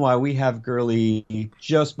reason why we have Gurley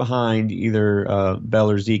just behind either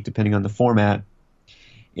Bell or Zeke, depending on the format,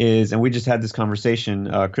 is, and we just had this conversation,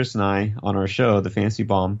 Chris and I, on our show, The Fantasy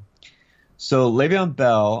Bomb. So Le'Veon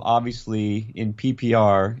Bell, obviously in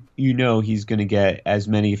PPR, he's going to get as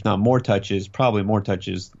many, if not more touches, probably more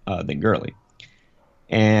touches than Gurley.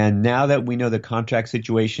 And now that we know the contract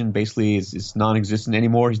situation basically is non-existent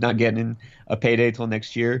anymore, he's not getting a payday till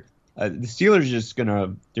next year. The Steelers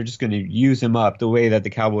are just gonna use him up the way that the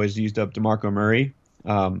Cowboys used up DeMarco Murray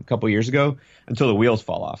a couple years ago, until the wheels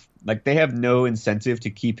fall off. Like, they have no incentive to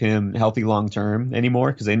keep him healthy long term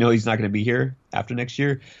anymore, because they know he's not going to be here after next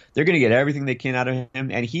year. They're going to get everything they can out of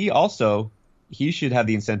him, and he should have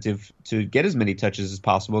the incentive to get as many touches as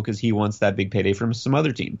possible, because he wants that big payday from some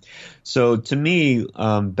other team. So to me,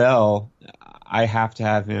 Bell, I have to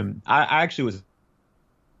have him. I actually was,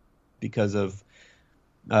 because of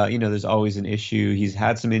there's always an issue. He's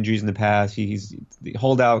had some injuries in the past. He's the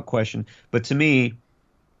holdout question, but to me,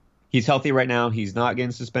 he's healthy right now. He's not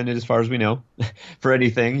getting suspended, as far as we know, for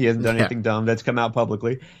anything. He hasn't done anything dumb that's come out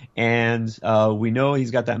publicly. And we know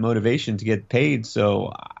he's got that motivation to get paid.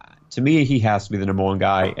 So to me, he has to be the number 1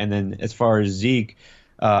 guy. And then as far as Zeke,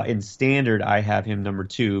 in standard, I have him number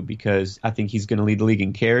 2, because I think he's going to lead the league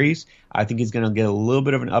in carries. I think he's going to get a little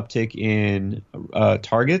bit of an uptick in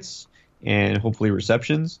targets and hopefully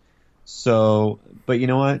receptions. So, but you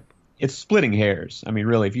know what? It's splitting hairs. I mean,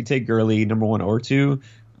 really, if you take Gurley number 1 or 2,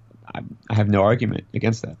 I have no argument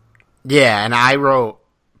against that. Yeah, and I wrote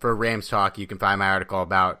for Rams Talk, you can find my article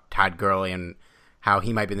about Todd Gurley and how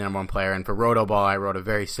he might be the number 1 player. And for Rotoball, I wrote a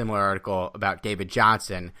very similar article about David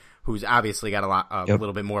Johnson, who's obviously got a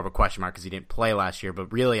little bit more of a question mark because he didn't play last year.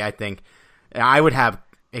 But really, I think I would have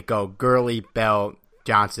it go Gurley, Bell,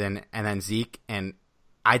 Johnson, and then Zeke. And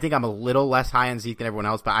I think I'm a little less high on Zeke than everyone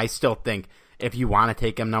else, but I still think if you want to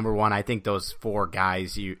take him number one, I think those four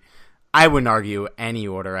guys, I wouldn't argue any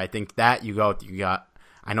order. I think that you got,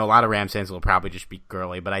 I know a lot of Rams fans will probably just beat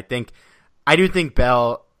Gurley, but I do think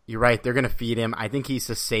Bell, you're right, they're going to feed him. I think he's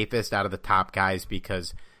the safest out of the top guys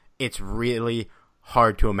because it's really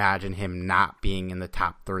hard to imagine him not being in the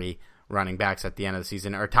top 3 running backs at the end of the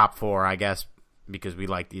season, or top 4, I guess, because we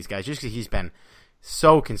like these guys, just because he's been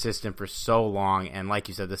so consistent for so long. And like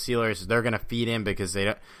you said, the Steelers, they're going to feed him because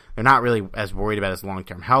they're not really as worried about his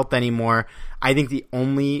long-term health anymore. I think the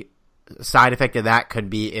only side effect of that could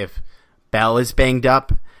be if Bell is banged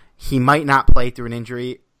up. He might not play through an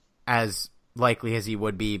injury as likely as he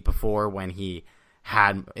would be before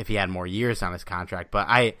if he had more years on his contract. But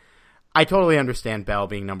I totally understand Bell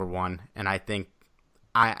being number one, and I think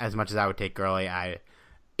as much as I would take Gurley,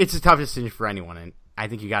 it's a tough decision for anyone, and I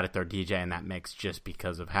think you got to throw DJ in that mix just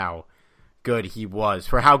because of how good he was.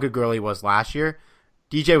 For how good Gurley was last year,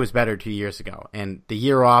 DJ was better 2 years ago. And the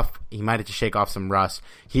year off, he might have to shake off some rust.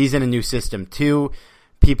 He's in a new system too.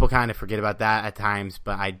 People kind of forget about that at times,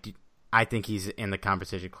 but I think he's in the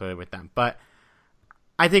conversation clearly with them. But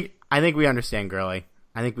I think we understand Gurley.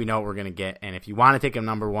 I think we know what we're going to get. And if you want to take him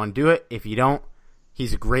number one, do it. If you don't,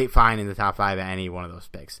 he's a great find in the top 5 at any one of those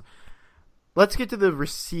picks. Let's get to the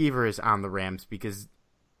receivers on the Rams because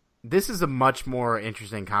this is a much more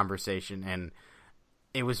interesting conversation, and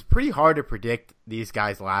it was pretty hard to predict these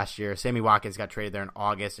guys last year. Sammy Watkins got traded there in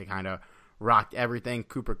August. It kind of rocked everything.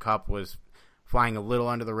 Cooper Kupp was flying a little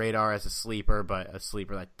under the radar as a sleeper, but a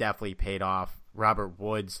sleeper that definitely paid off. Robert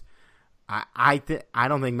Woods, I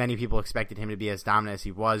don't think many people expected him to be as dominant as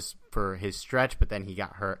he was for his stretch, but then he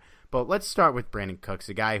got hurt. But let's start with Brandon Cooks,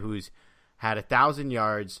 a guy who's had 1,000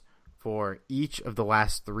 yards for each of the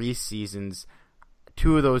last 3 seasons.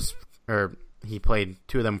 He played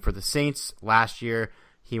 2 of them for the Saints last year.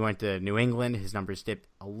 He went to New England. His numbers dipped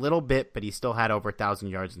a little bit, but he still had over 1,000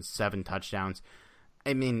 yards and 7 touchdowns.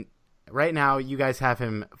 I mean, right now you guys have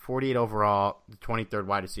him 48 overall, the 23rd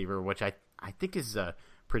wide receiver, which I think is a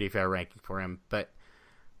pretty fair ranking for him. But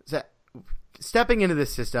stepping into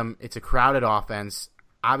this system, it's a crowded offense.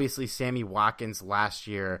 Obviously, Sammy Watkins last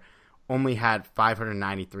year only had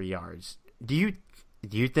 593 yards. Do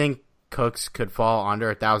you think Cooks could fall under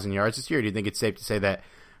 1,000 yards this year? Or do you think it's safe to say that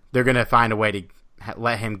they're going to find a way to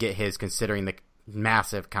let him get his, considering the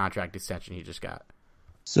massive contract extension he just got?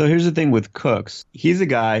 So here's the thing with Cooks. He's a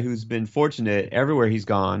guy who's been fortunate everywhere he's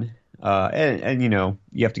gone. And you know,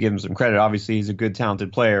 you have to give him some credit. Obviously, he's a good,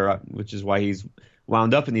 talented player, which is why he's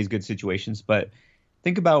wound up in these good situations. But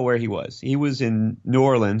think about where he was. He was in New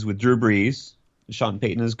Orleans with Drew Brees, Sean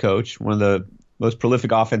Payton as coach, one of the most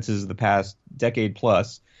prolific offenses of the past decade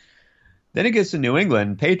plus. Then he gets to New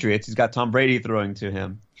England Patriots. He's got Tom Brady throwing to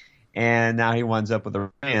him. And now he winds up with the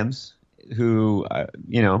Rams, who,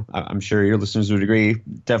 I'm sure your listeners would agree,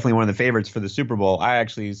 definitely one of the favorites for the Super Bowl. I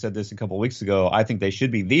actually said this a couple of weeks ago. I think they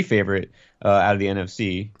should be the favorite out of the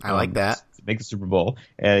NFC. I like that. To make the Super Bowl.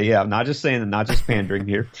 I'm not just saying that, not just pandering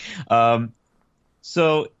here.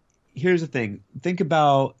 So here's the thing. Think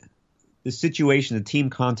about the situation, the team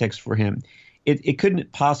context for him. It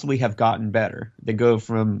couldn't possibly have gotten better. They go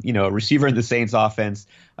from, a receiver in the Saints offense,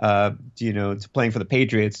 to playing for the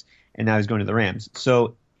Patriots, and now he's going to the Rams.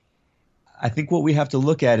 So I think what we have to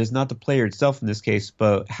look at is not the player itself in this case,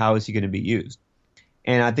 but how is he going to be used?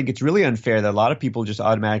 And I think it's really unfair that a lot of people just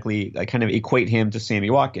automatically kind of equate him to Sammy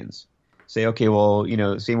Watkins. Say, okay, well,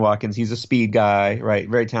 Sammy Watkins, he's a speed guy, right?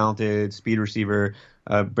 Very talented, speed receiver.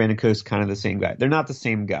 Brandon Cooks, kind of the same guy. They're not the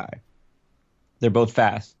same guy. They're both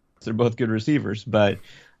fast. They're both good receivers, but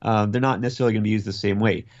they're not necessarily going to be used the same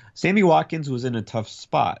way. Sammy Watkins was in a tough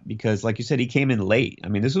spot because, like you said, he came in late. I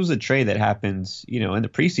mean, this was a trade that happened, in the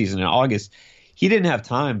preseason in August. He didn't have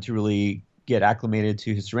time to really get acclimated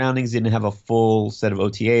to his surroundings, didn't have a full set of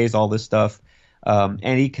OTAs, all this stuff.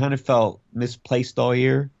 And he kind of felt misplaced all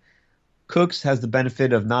year. Cooks has the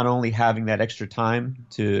benefit of not only having that extra time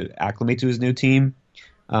to acclimate to his new team,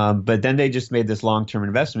 but then they just made this long-term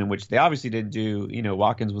investment, which they obviously didn't do.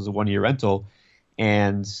 Watkins was a 1-year rental.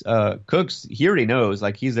 And Cooks, he already knows,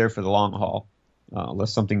 he's there for the long haul,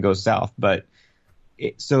 unless something goes south.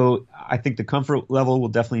 So I think the comfort level will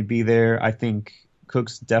definitely be there. I think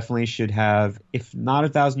Cooks definitely should have, if not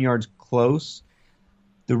 1,000 yards, close.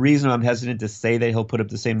 The reason I'm hesitant to say that he'll put up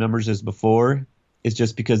the same numbers as before is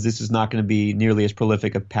just because this is not going to be nearly as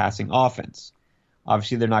prolific a passing offense.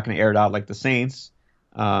 Obviously, they're not going to air it out like the Saints,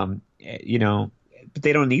 but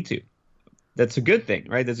they don't need to. that's a good thing,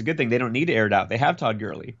 right? That's a good thing. They don't need to air it out. They have Todd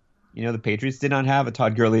Gurley. The Patriots did not have a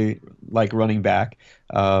Todd Gurley like running back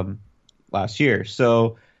last year.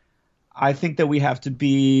 So I think that we have to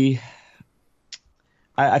be.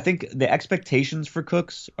 I think the expectations for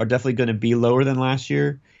Cooks are definitely going to be lower than last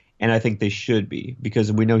year, and I think they should be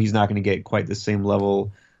because we know he's not going to get quite the same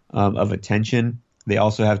level of attention. They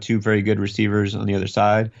also have two very good receivers on the other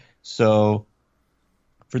side. So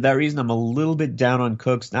for that reason, I'm a little bit down on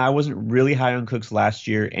Cooks. Now, I wasn't really high on Cooks last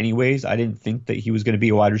year anyways. I didn't think that he was going to be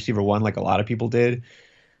a wide receiver one like a lot of people did.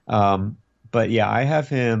 But yeah, I have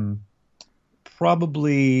him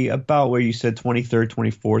probably about where you said 23rd,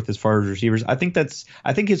 24th as far as receivers. I think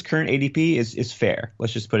his current ADP is fair.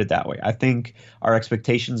 Let's just put it that way. I think our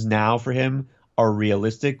expectations now for him are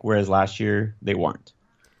realistic, whereas last year they weren't.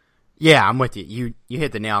 Yeah, I'm with you. You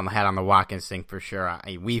hit the nail on the head on the Watkins thing for sure.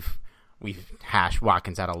 We've hashed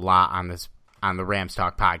Watkins out a lot on the Rams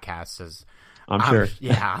Talk podcast. I'm sure.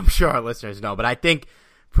 I'm sure our listeners know. But I think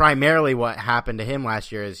primarily what happened to him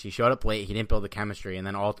last year is he showed up late, he didn't build the chemistry, and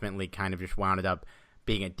then ultimately kind of just wound up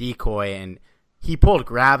being a decoy. And he pulled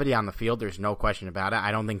gravity on the field. There's no question about it. I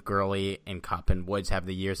don't think Gurley and Kupp and Woods have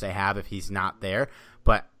the years they have if he's not there.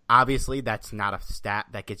 But obviously that's not a stat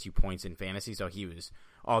that gets you points in fantasy. So he was,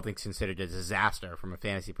 all things considered, a disaster from a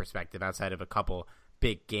fantasy perspective outside of a couple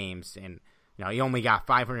big games. And he only got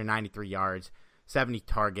 593 yards, 70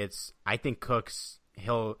 targets. I think Cooks,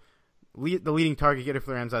 the leading target getter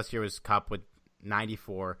for the Rams last year was Kupp with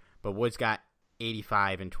 94, but Woods got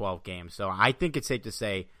 85 in 12 games. So I think it's safe to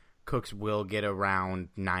say Cooks will get around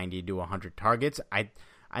 90 to 100 targets. I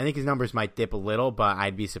think his numbers might dip a little, but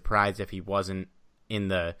I'd be surprised if he wasn't in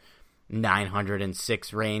the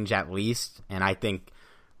 906 range at least. And I think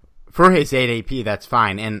for his ADP, that's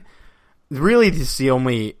fine. And really, this is the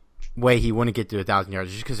only way he wouldn't get to 1,000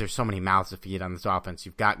 yards, just because there's so many mouths to feed on this offense.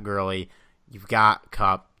 You've got Gurley, you've got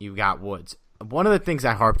Kupp, you've got Woods. One of the things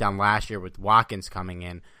I harped on last year with Watkins coming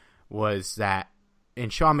in was that in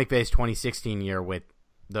Sean McVay's 2016 year with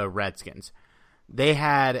the Redskins, they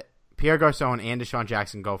had Pierre Garçon and Deshaun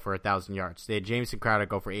Jackson go for 1,000 yards. They had Jamison Crowder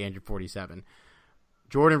go for 847.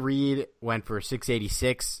 Jordan Reed went for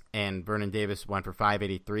 686, and Vernon Davis went for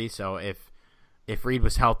 583. So if Reed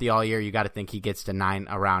was healthy all year, you got to think he gets to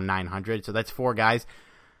around 900. So that's four guys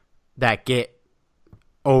that get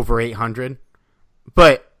over 800.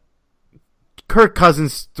 But Kirk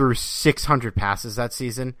Cousins threw 600 passes that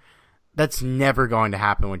season. That's never going to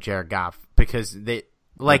happen with Jared Goff because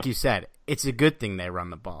you said, it's a good thing they run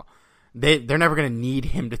the ball. They're never going to need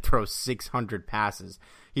him to throw 600 passes.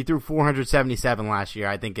 He threw 477 last year.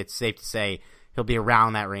 I think it's safe to say he'll be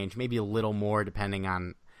around that range, maybe a little more depending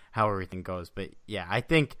on how everything goes. But yeah, I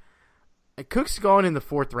think Cook's going in the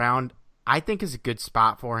 4th round, I think is a good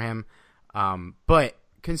spot for him. But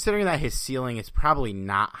considering that his ceiling is probably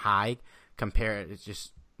not high compared to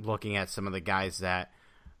just looking at some of the guys that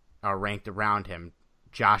are ranked around him,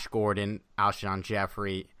 Josh Gordon, Alshon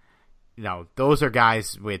Jeffrey, those are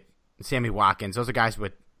guys with Sammy Watkins. Those are guys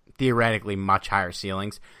with theoretically much higher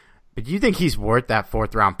ceilings. But do you think he's worth that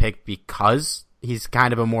 4th round pick because he's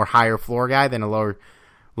kind of a more higher floor guy than a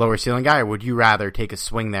lower ceiling guy, or would you rather take a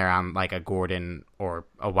swing there on like a Gordon or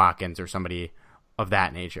a Watkins or somebody of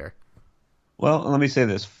that nature? Well, let me say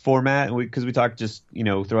this format, because we talked just,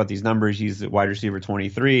 throughout these numbers, he's wide receiver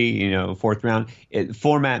 23, 4th round.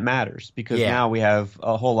 Format matters because now we have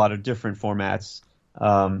a whole lot of different formats.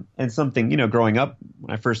 And something, growing up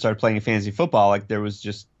when I first started playing fantasy football, like there was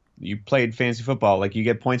just, you played fantasy football, like you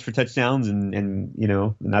get points for touchdowns and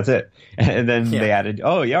that's it. And then they added,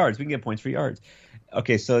 yards, we can get points for yards.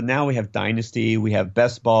 Okay, so now we have Dynasty, we have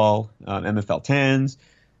Best Ball, MFL 10s,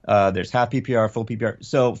 there's half PPR, full PPR.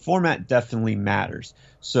 So format definitely matters.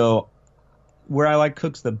 So where I like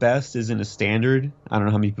Cooks the best is in a standard. I don't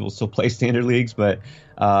know how many people still play standard leagues, but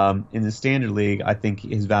in the standard league, I think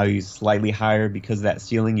his value is slightly higher because of that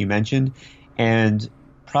ceiling you mentioned. And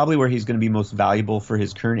probably where he's going to be most valuable for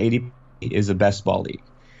his current ADP is a Best Ball league.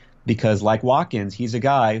 Because like Watkins, he's a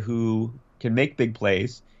guy who can make big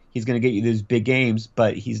plays. He's going to get you these big games,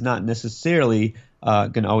 but he's not necessarily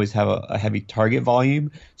going to always have a heavy target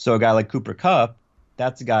volume. So a guy like Cooper Kupp,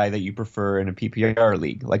 that's a guy that you prefer in a PPR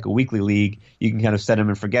league, like a weekly league. You can kind of set him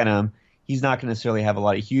and forget him. He's not going to necessarily have a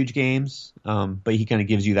lot of huge games, but he kind of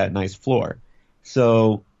gives you that nice floor.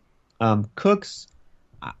 So Cooks,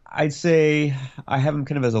 I'd say I have him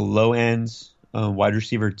kind of as a low-end wide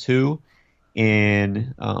receiver 2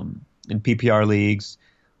 in PPR leagues.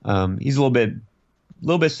 He's a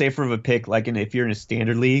little bit safer of a pick. Like if you're in a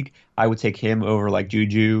standard league, I would take him over like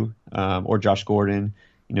Juju or Josh Gordon.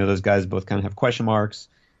 Those guys both kind of have question marks.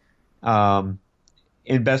 In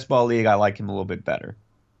in Best Ball League, I like him a little bit better.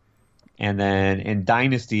 And then in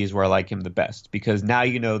Dynasty is where I like him the best because now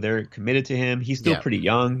they're committed to him. He's still pretty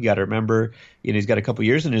young. You got to remember, he's got a couple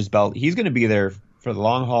years in his belt. He's going to be there for the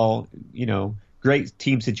long haul. Great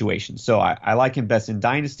team situation. So I like him best in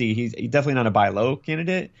Dynasty. He's definitely not a buy low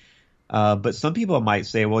candidate. But some people might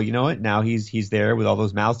say, well, you know what? Now he's there with all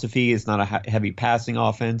those mouths to feed. It's not a heavy passing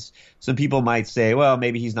offense. Some people might say, well,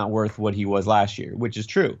 maybe he's not worth what he was last year, which is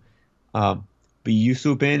true. But you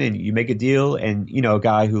swoop in and you make a deal, and a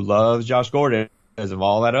guy who loves Josh Gordon because of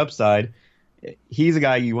all that upside, he's a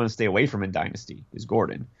guy you want to stay away from in Dynasty, is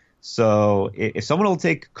Gordon. So if someone will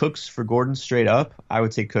take Cooks for Gordon straight up, I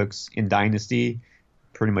would take Cooks in Dynasty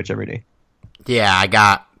pretty much every day. Yeah, I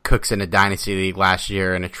got Cooks in a Dynasty League last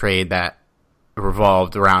year in a trade that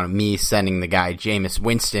revolved around me sending the guy Jameis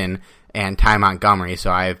Winston and Ty Montgomery,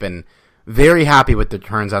 so I have been very happy with the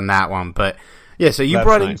turns on that one. But yeah, so you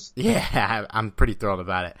brought nice. Yeah, I'm pretty thrilled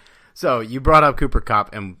about it. So you brought up Cooper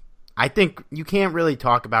Kupp, and I think you can't really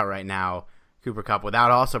talk about right now Cooper Kupp without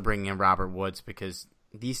also bringing in Robert Woods, because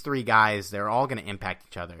these three guys, they're all going to impact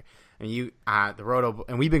each other. And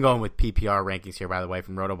and we've been going with PPR rankings here, by the way,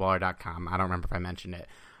 from rotoballer.com. I don't remember if I mentioned it,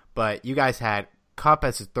 but you guys had Kupp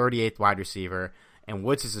as his 38th wide receiver and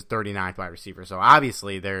Woods as his 39th wide receiver. So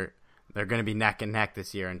obviously they're going to be neck and neck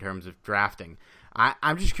this year in terms of drafting.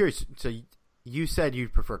 I'm just curious. So you said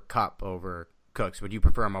you'd prefer Kupp over Cooks. Would you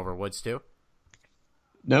prefer him over Woods too?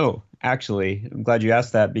 No, actually, I'm glad you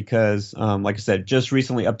asked that because, like I said, just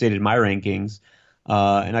recently updated my rankings,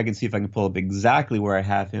 and I can see if I can pull up exactly where I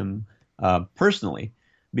have him personally.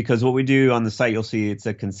 Because what we do on the site, you'll see it's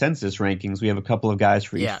a consensus rankings. We have a couple of guys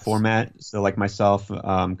for each format. So like myself,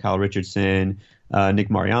 Kyle Richardson,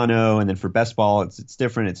 Nick Mariano, and then for Best Ball, it's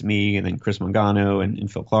different. It's me, and then Chris Mangano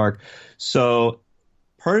and Phil Clark. So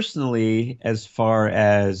personally, as far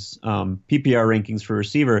as PPR rankings for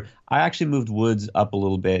receiver, I actually moved Woods up a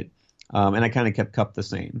little bit, and I kind of kept Kupp the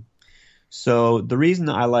same. So the reason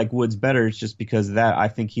I like Woods better is just because of that. I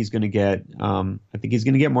think he's going to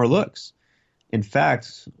get more looks. In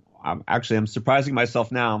fact, I'm surprising myself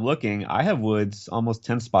now. I'm looking. I have Woods almost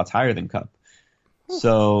 10 spots higher than Kupp.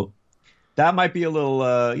 So that might be a little,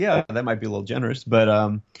 that might be a little generous. But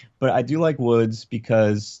I do like Woods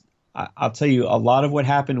because I'll tell you a lot of what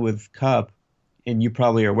happened with Kupp, and you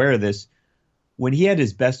probably are aware of this. When he had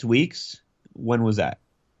his best weeks, when was that?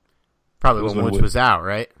 Probably when Woods was out,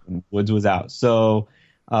 right? Woods was out. So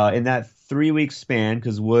in that 3-week span,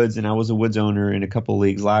 because Woods, and I was a Woods owner in a couple of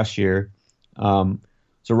leagues last year. So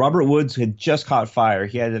Robert Woods had just caught fire.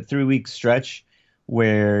 He had a 3-week stretch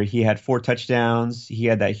where he had 4 touchdowns. He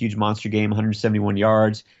had that huge monster game, 171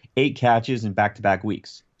 yards, 8 catches in back-to-back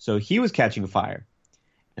weeks. So he was catching fire.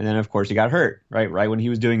 And then, of course, he got hurt, right when he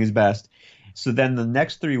was doing his best. So then the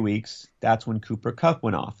next 3 weeks, that's when Cooper Kupp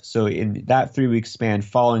went off. So in that 3-week span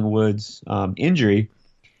following Woods' injury,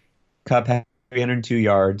 Kupp had 302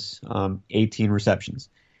 yards, 18 receptions.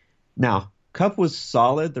 Now, Kupp was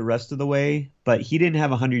solid the rest of the way, but he didn't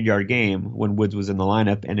have a 100-yard game when Woods was in the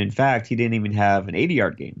lineup. And in fact, he didn't even have an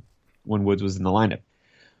 80-yard game when Woods was in the lineup.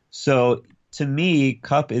 So to me,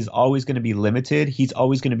 Kupp is always going to be limited. He's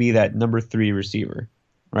always going to be that number 3 receiver,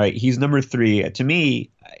 right? He's number 3. To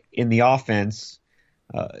me, in the offense,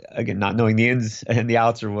 again, not knowing the ins and the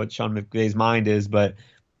outs or what Sean McVay's mind is, but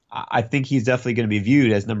I think he's definitely going to be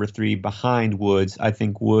viewed as number 3 behind Woods. I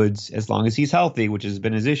think Woods, as long as he's healthy, which has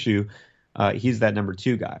been his issue, he's that number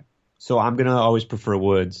 2 guy. So I'm going to always prefer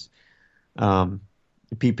Woods.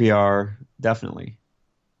 PPR, definitely.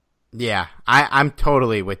 Yeah, I'm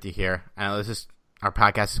totally with you here. I know our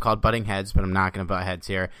podcast is called Butting Heads, but I'm not going to butt heads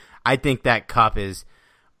here. I think that Kupp is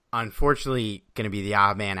unfortunately going to be the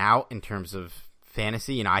odd man out in terms of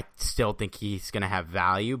fantasy. I still think he's going to have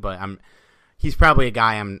value, but he's probably a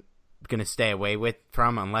guy I'm going to stay away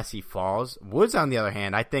from unless he falls. Woods, on the other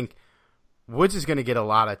hand, I think Woods is going to get a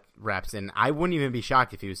lot of reps, and I wouldn't even be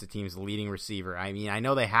shocked if he was the team's leading receiver. I mean, I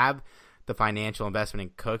know they have the financial investment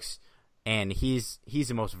in Cooks, and he's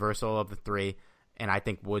the most versatile of the 3, and I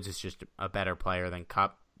think Woods is just a better player than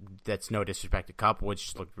Kupp. That's no disrespect to Kupp. Woods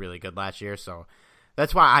just looked really good last year, so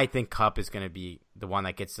that's why I think Kupp is going to be the one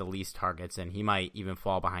that gets the least targets, and he might even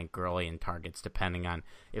fall behind Gurley in targets depending on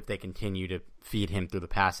if they continue to feed him through the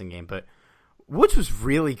passing game. But Woods was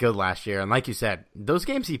really good last year, and like you said, those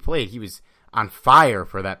games he played, he was on fire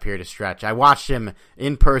for that period of stretch. I watched him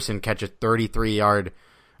in person catch a 33-yard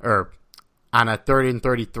or on a 3rd and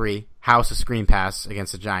 33 house of screen pass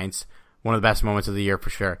against the Giants. One of the best moments of the year for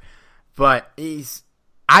sure. But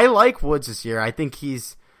I like Woods this year. I think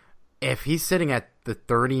if he's sitting at the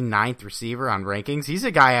 39th receiver on rankings, he's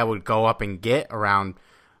a guy I would go up and get around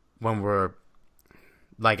when we're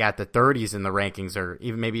like at the 30s in the rankings, or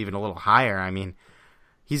maybe even a little higher. I mean,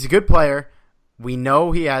 he's a good player. We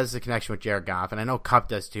know he has a connection with Jared Goff, and I know Kupp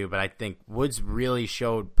does too, but I think Woods really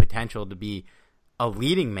showed potential to be a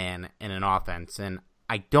leading man in an offense, and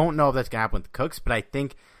I don't know if that's going to happen with the Cooks, but I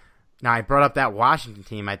think, now I brought up that Washington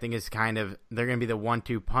team, I think it's kind of, they're going to be the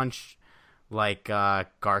 1-2 punch like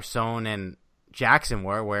Garcon and Jackson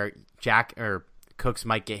were, where Cooks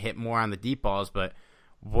might get hit more on the deep balls, but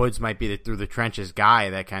Woods might be the through the trenches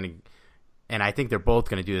guy that kind of, and I think they're both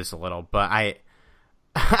going to do this a little, but I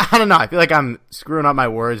don't know. I feel like I'm screwing up my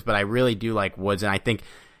words, but I really do like Woods, and I think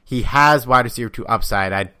he has wide receiver 2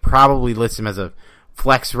 upside. I'd probably list him as a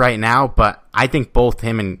flex right now, but I think both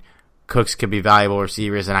him and Cooks could be valuable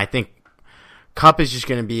receivers, and I think Kupp is just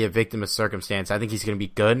going to be a victim of circumstance. I think he's going to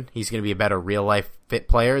be good. He's going to be a better real-life fit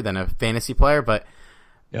player than a fantasy player, but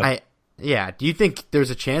yep. Do you think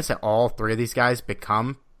there's a chance that all 3 of these guys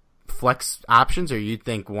become flex options, or you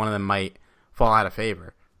think one of them might fall out of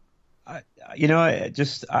favor? I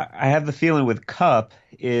have the feeling with Kupp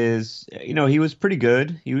is, he was pretty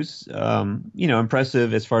good. He was,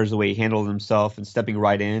 impressive as far as the way he handled himself and stepping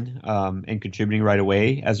right in and contributing right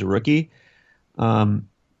away as a rookie.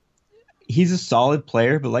 He's a solid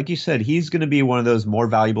player, but like you said, he's going to be one of those more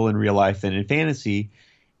valuable in real life than in fantasy.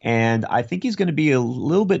 And I think he's going to be a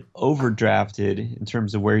little bit overdrafted in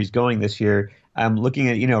terms of where he's going this year. I'm looking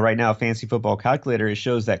at, right now, Fantasy Football Calculator. It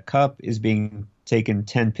shows that Kupp is being taken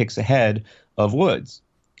 10 picks ahead of Woods.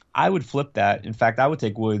 I would flip that. In fact, I would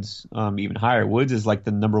take Woods even higher. Woods is like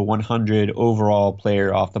the number 100 overall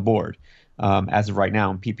player off the board as of right now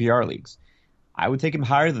in PPR leagues. I would take him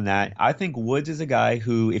higher than that. I think Woods is a guy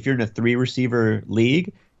who, if you're in a 3-receiver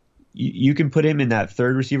league, you can put him in that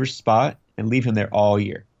 3rd receiver spot and leave him there all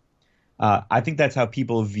year. I think that's how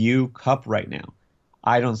people view Kupp right now.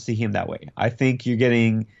 I don't see him that way. I think you're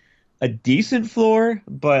getting a decent floor,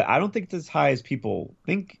 but I don't think it's as high as people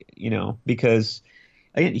think, because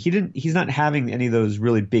he's not having any of those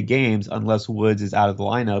really big games unless Woods is out of the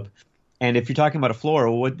lineup. And if you're talking about a floor,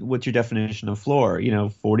 what's your definition of floor?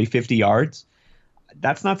 40, 50 yards?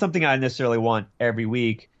 That's not something I necessarily want every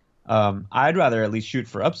week. I'd rather at least shoot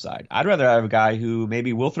for upside. I'd rather have a guy who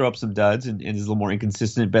maybe will throw up some duds and is a little more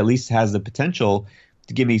inconsistent, but at least has the potential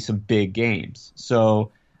to give me some big games.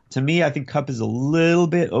 So to me, I think Kupp is a little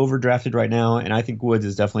bit overdrafted right now, and I think Woods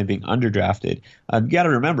is definitely being underdrafted. You got to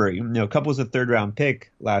remember, Kupp was a 3rd-round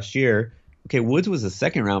pick last year. Okay, Woods was a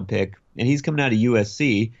 2nd-round pick, and he's coming out of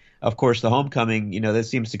USC. Of course, the homecoming, that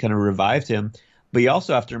seems to kind of revived him. But you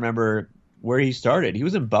also have to remember where he started. He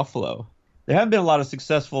was in Buffalo. There haven't been a lot of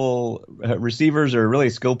successful receivers or really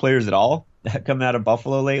skill players at all coming out of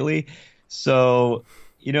Buffalo lately. So,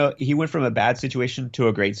 he went from a bad situation to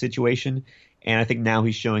a great situation, and I think now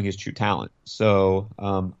he's showing his true talent. So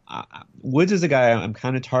Woods is a guy I'm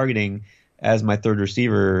kind of targeting as my 3rd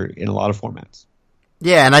receiver in a lot of formats.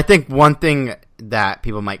 Yeah, and I think one thing that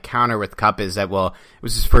people might counter with Kupp is that, well, it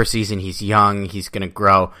was his first season, he's young, he's going to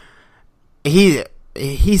grow. He's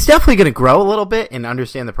definitely going to grow a little bit and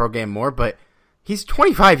understand the program more, but he's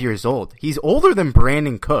 25 years old. He's older than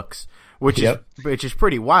Brandon Cooks, which is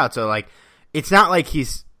pretty wild. So, it's not like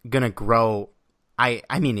he's going to grow. I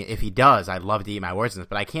mean, if he does, I'd love to eat my words in this,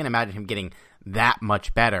 but I can't imagine him getting that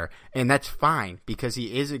much better. And that's fine because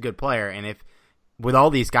he is a good player. And if with all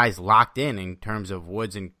these guys locked in terms of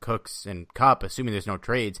Woods and Cooks and Kupp, assuming there's no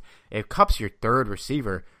trades, if Kupp's your 3rd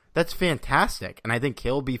receiver, that's fantastic. And I think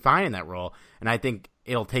he'll be fine in that role. And I think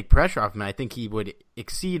it'll take pressure off him. And I think he would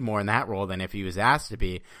exceed more in that role than if he was asked to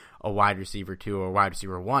be a wide receiver 2 or wide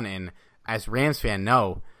receiver 1. And as Rams fans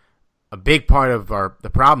know, a big part of the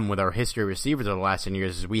problem with our history of receivers over the last 10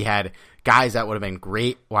 years is we had guys that would have been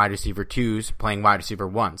great wide receiver 2s playing wide receiver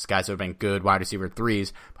 1s, guys that would have been good wide receiver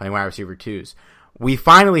 3s playing wide receiver 2s. We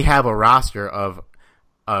finally have a roster of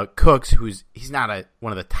Cooks, he's not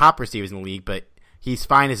one of the top receivers in the league, but he's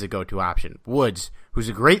fine as a go-to option. Woods, who's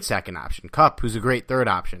a great 2nd option. Kupp, who's a great 3rd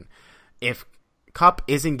option. If Kupp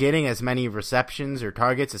isn't getting as many receptions or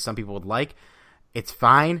targets as some people would like, it's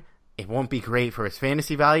fine. It won't be great for his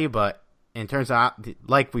fantasy value, but in terms of,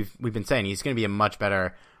 like we've been saying, he's going to be a much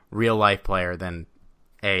better real-life player than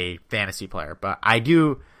a fantasy player. But I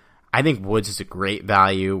think Woods is a great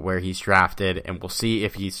value where he's drafted, and we'll see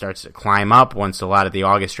if he starts to climb up once a lot of the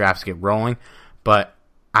August drafts get rolling. But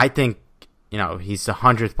I think, he's the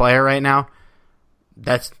 100th player right now.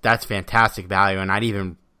 That's fantastic value, and I'd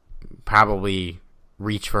even probably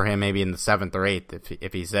reach for him maybe in the 7th or 8th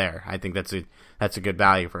if he's there. I think that's a good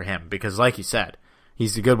value for him because, like you said,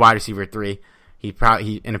 he's a good wide receiver 3. He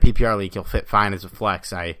in a PPR league he'll fit fine as a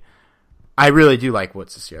flex. I really do like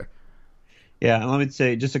Woods this year. Yeah, and let me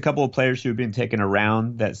say just a couple of players who have been taken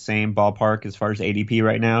around that same ballpark as far as ADP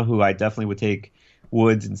right now, who I definitely would take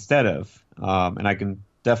Woods instead of. And I can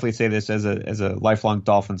definitely say this as a lifelong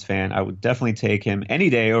Dolphins fan, I would definitely take him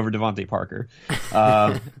any day over Devontae Parker.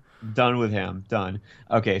 Done with him. Done.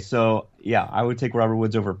 Okay, so yeah, I would take Robert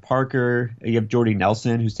Woods over Parker. You have Jordy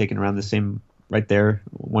Nelson, who's taken around the same right there,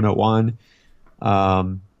 101.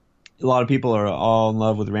 A lot of people are all in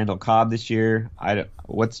love with Randall Cobb this year.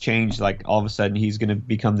 What's changed? Like all of a sudden he's going to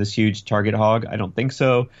become this huge target hog? I don't think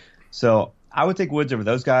so. So I would take Woods over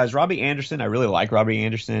those guys. Robbie Anderson, I really like Robbie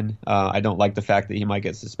Anderson. I don't like the fact that he might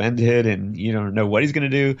get suspended and you don't know what he's going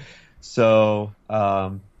to do. So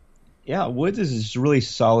yeah, Woods is a really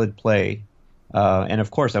solid play. And of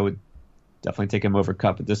course I would definitely take him over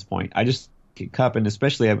Kupp at this point. I just Kupp, and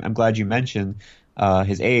especially I'm glad you mentioned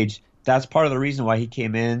his age. That's part of the reason why he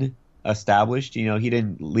came in established. You know, he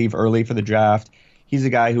didn't leave early for the draft. He's a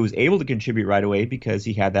guy who was able to contribute right away because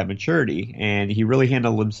he had that maturity, and he really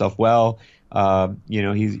handled himself well. You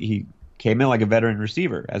know, he came in like a veteran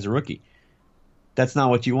receiver as a rookie. That's not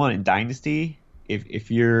what you want in Dynasty. If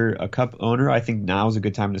you're a Kupp owner, I think now is a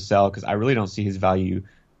good time to sell because I really don't see his value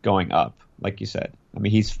going up, like you said. I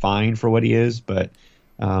mean, he's fine for what he is, but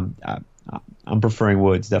I'm preferring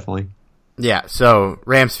Woods, definitely. Yeah, so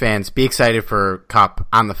Rams fans, be excited for Kupp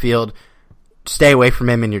on the field. Stay away from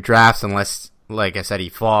him in your drafts unless, like I said, he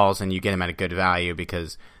falls and you get him at a good value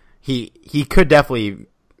because he could definitely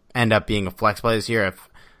end up being a flex play this year if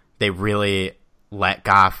they really let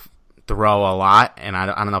Goff throw a lot, and I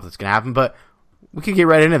don't know if that's going to happen, but we could get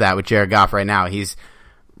right into that with Jared Goff right now. He's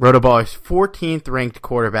Rotoballer's 14th ranked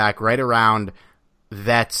quarterback, right around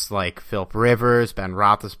vets like Philip Rivers, Ben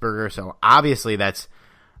Roethlisberger, so obviously that's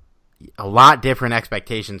a lot different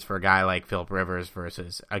expectations for a guy like Philip Rivers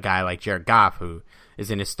versus a guy like Jared Goff, who is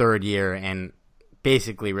in his third year and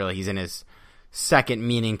basically really he's in his second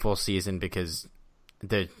meaningful season because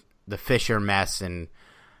the Fisher mess in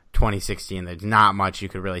 2016, there's not much you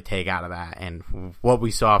could really take out of that. And what we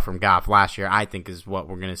saw from Goff last year, I think, is what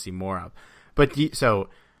we're going to see more of. But so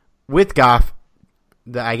with Goff,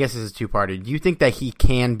 I guess this is two-parted. Do you think that he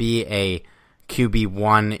can be a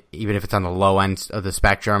QB1, even if it's on the low end of the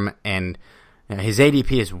spectrum? And his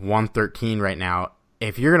ADP is 113 right now.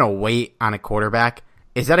 If you're going to wait on a quarterback,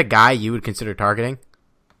 is that a guy you would consider targeting?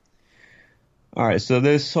 All right, so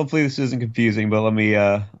hopefully this isn't confusing, but let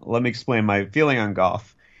me explain my feeling on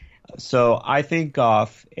Goff. So I think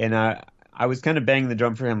Goff, and I was kind of banging the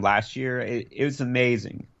drum for him last year. It was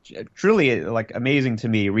amazing, truly like amazing to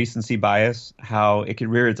me. Recency bias, how it could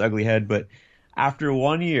rear its ugly head, but after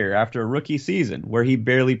 1 year, after a rookie season where he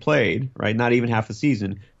barely played, right, not even half a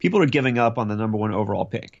season, people are giving up on the number one overall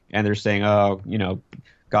pick. And they're saying, oh, you know,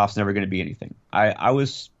 Goff's never going to be anything. I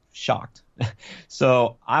was shocked.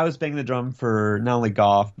 So I was banging the drum for not only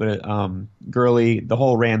Goff, but Gurley, the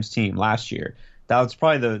whole Rams team last year. That was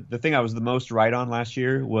probably the thing I was the most right on last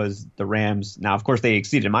year was the Rams. Now, of course, they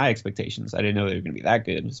exceeded my expectations. I didn't know they were going to be that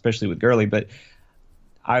good, especially with Gurley, but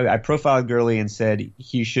I profiled Gurley and said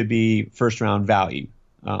he should be first-round value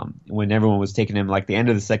when everyone was taking him like the end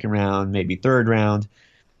of the second round, maybe third round.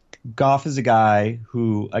 Goff is a guy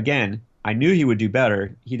who, again, I knew he would do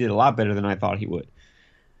better. He did a lot better than I thought he would.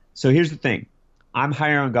 So here's the thing. I'm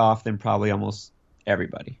higher on Goff than probably almost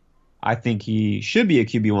everybody. I think he should be a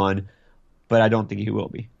QB1, but I don't think he will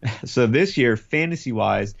be. So this year,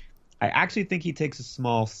 fantasy-wise, I actually think he takes a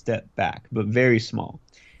small step back, but very small.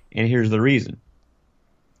 And here's the reason.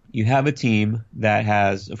 You have a team that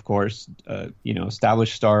has, of course,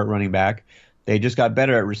 established star running back. They just got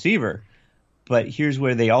better at receiver. But here's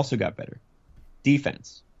where they also got better.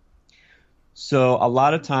 Defense. So a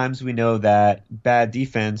lot of times we know that bad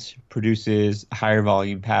defense produces a higher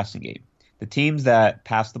volume passing game. The teams that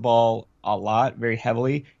pass the ball a lot, very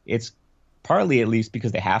heavily, it's partly at least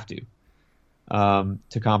because they have to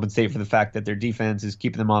compensate for the fact that their defense is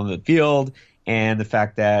keeping them on the field and the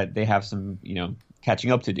fact that they have some,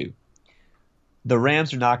 catching up to do. The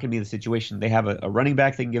Rams are not going to be in the situation. They have a running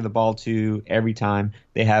back they can give the ball to every time.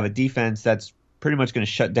 They have a defense that's pretty much going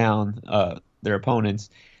to shut down their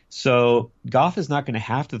opponents. So Goff is not going to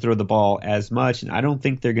have to throw the ball as much, and I don't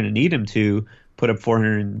think they're going to need him to put up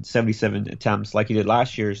 477 attempts like he did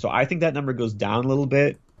last year. So I think that number goes down a little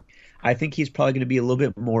bit. I think he's probably going to be a little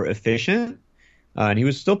bit more efficient, and he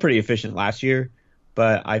was still pretty efficient last year.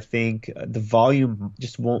 But I think the volume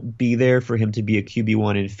just won't be there for him to be a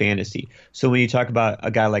QB1 in fantasy. So when you talk about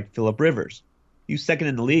a guy like Philip Rivers, he was second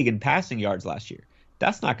in the league in passing yards last year.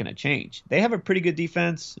 That's not going to change. They have a pretty good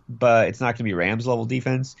defense, but it's not going to be Rams-level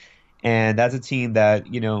defense. And that's a team that,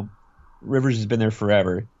 Rivers has been there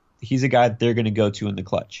forever. He's a guy that they're going to go to in the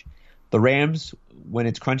clutch. The Rams, when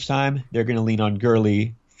it's crunch time, they're going to lean on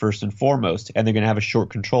Gurley first and foremost, and they're going to have a short,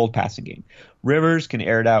 controlled passing game. Rivers can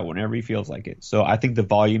air it out whenever he feels like it. So I think the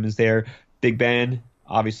volume is there. Big Ben,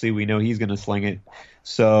 obviously, we know he's going to sling it.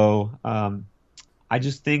 So I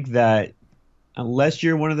just think that unless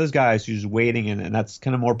you're one of those guys who's waiting, and that's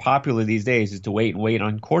kind of more popular these days, is to wait and wait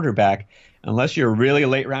on quarterback. Unless you're really a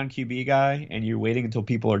late round QB guy and you're waiting until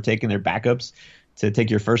people are taking their backups to take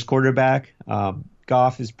your first quarterback,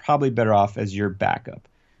 Goff is probably better off as your backup.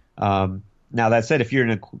 Now, that said, if you're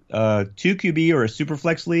in a 2 QB or a super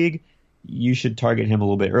flex league, you should target him a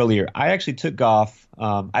little bit earlier. I actually took Goff.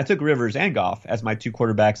 I took Rivers and Goff as my 2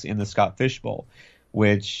 quarterbacks in the Scott Fish Bowl,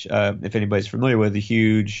 which, if anybody's familiar with, a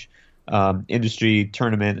huge industry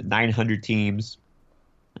tournament, 900 teams,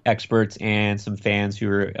 experts, and some fans who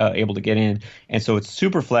are able to get in. And so it's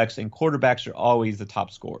super flex, and quarterbacks are always the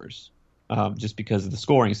top scorers just because of the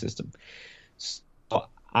scoring system. So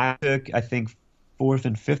I took, I think, 4th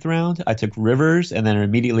and 5th round, I took Rivers, and then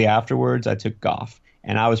immediately afterwards, I took Goff,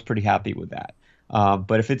 and I was pretty happy with that.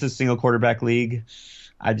 But if it's a single quarterback league,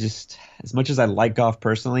 as much as I like Goff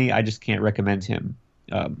personally, I just can't recommend him.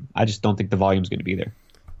 I just don't think the volume's going to be there.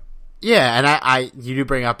 Yeah, and you do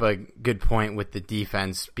bring up a good point with the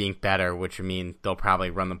defense being better, which would mean they'll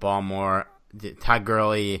probably run the ball more. Todd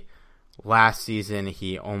Gurley, last season,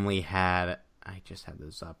 he only had, I just had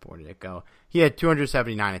this up, where did it go? He had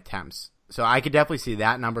 279 attempts. So I could definitely see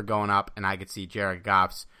that number going up, and I could see Jared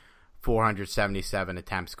Goff's 477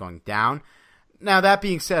 attempts going down. Now, that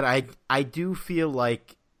being said, I do feel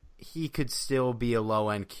like he could still be a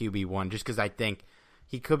low-end QB1 just because I think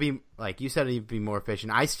he could be, like you said, he'd be more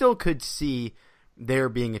efficient. I still could see there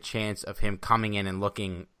being a chance of him coming in and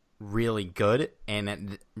looking really good,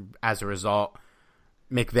 and as a result,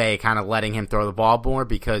 McVay kind of letting him throw the ball more,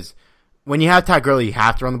 because when you have Todd Gurley, you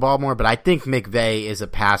have to run the ball more, but I think McVay is a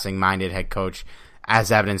passing-minded head coach,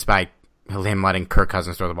 as evidenced by him letting Kirk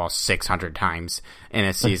Cousins throw the ball 600 times in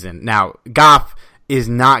a season. Now, Goff is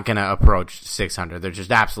not going to approach 600. There's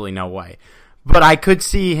just absolutely no way. But I could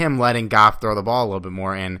see him letting Goff throw the ball a little bit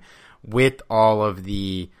more, and with all of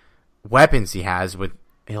the weapons he has,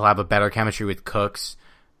 he'll have a better chemistry with Cooks.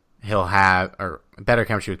 He'll have better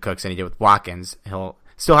chemistry with Cooks than he did with Watkins. He'll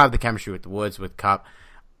still have the chemistry with Woods, with Kupp.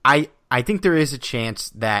 I think there is a chance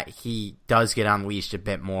that he does get unleashed a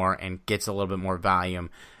bit more and gets a little bit more volume.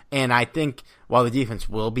 And I think while the defense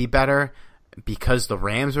will be better, because the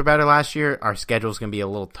Rams were better last year, our schedule is going to be a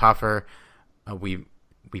little tougher. We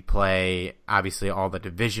play, obviously, all the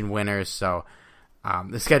division winners, so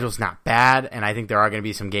the schedule's not bad, and I think there are going to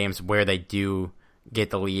be some games where they do get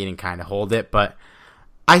the lead and kind of hold it. But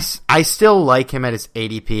I still like him at his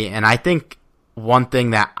ADP, and I think one thing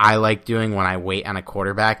that I like doing when I wait on a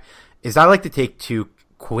quarterback is I like to take 2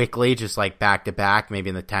 quickly, just like back-to-back, maybe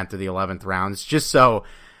in the 10th or the 11th rounds, just so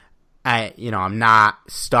I'm not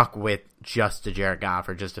stuck with just a Jared Goff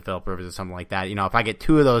or just a Philip Rivers or something like that. If I get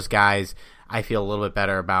 2 of those guys, I feel a little bit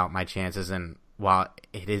better about my chances. And while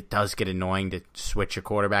it does get annoying to switch your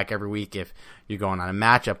quarterback every week if you're going on a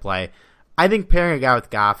matchup play, I think pairing a guy with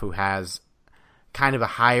Goff who has kind of a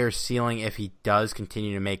higher ceiling if he does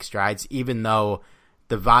continue to make strides, even though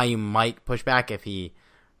the volume might push back if he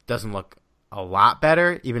doesn't look a lot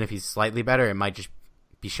better, even if he's slightly better, it might just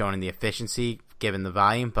be shown in the efficiency given the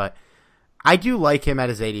volume. But I do like him at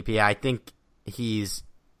his ADP. I think he's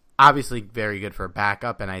obviously very good for a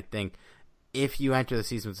backup, and I think if you enter the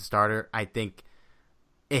season as a starter, I think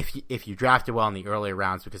if you drafted well in the earlier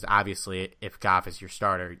rounds, because obviously if Goff is your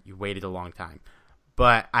starter, you waited a long time.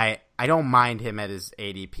 But I don't mind him at his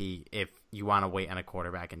ADP if you want to wait on a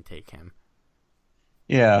quarterback and take him.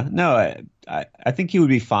 Yeah, no, I think he would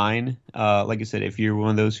be fine. Like I said, if you're one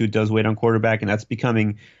of those who does wait on quarterback, and that's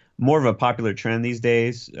becoming more of a popular trend these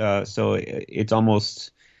days. So it's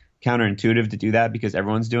almost counterintuitive to do that because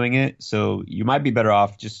everyone's doing it. So you might be better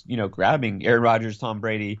off just, grabbing Aaron Rodgers, Tom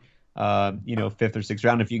Brady, 5th or 6th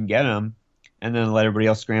round if you can get them, and then let everybody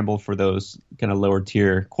else scramble for those kind of lower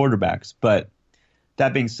tier quarterbacks. But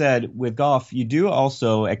that being said, with Goff, you do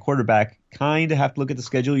also at quarterback kind of have to look at the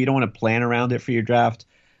schedule. You don't want to plan around it for your draft.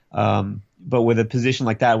 But with a position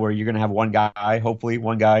like that where you're going to have one guy, hopefully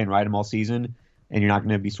one guy, and ride him all season, and you're not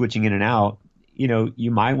going to be switching in and out,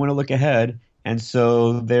 you might want to look ahead. And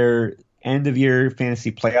so their end of year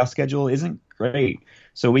fantasy playoff schedule isn't great.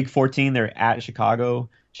 So week 14, they're at Chicago.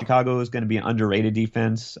 Chicago is going to be an underrated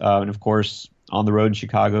defense. And of course, on the road in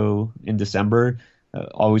Chicago in December,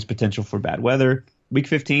 always potential for bad weather. Week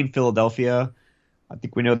 15, Philadelphia. I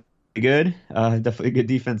think we know they're good. Definitely a good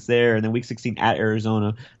defense there. And then week 16 at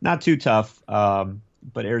Arizona. Not too tough,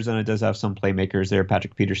 but Arizona does have some playmakers there.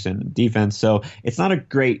 Patrick Peterson defense. So it's not a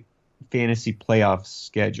great fantasy playoff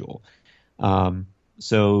schedule.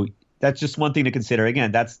 So that's just one thing to consider.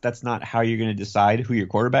 Again, that's not how you're going to decide who your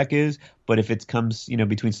quarterback is. But if it comes,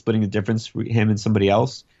 between splitting the difference for him and somebody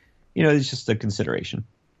else, it's just a consideration.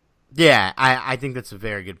 Yeah, I think that's a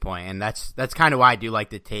very good point, and that's kind of why I do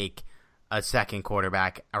like to take a second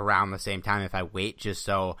quarterback around the same time if I wait, just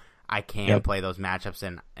so I can play those matchups.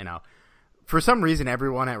 And for some reason,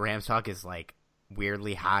 everyone at Rams Talk is like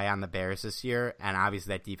weirdly high on the Bears this year, and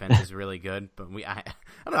obviously that defense is really good. But I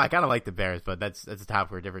don't know, I kind of like the Bears, but that's a topic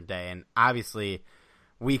for a different day. And obviously,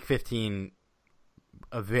 Week 15,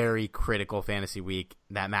 a very critical fantasy week.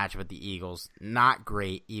 That matchup with the Eagles, not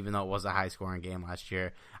great, even though it was a high-scoring game last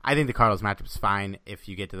year. I think the Cardinals matchup is fine if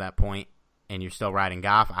you get to that point and you're still riding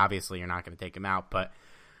Goff. Obviously, you're not going to take him out, but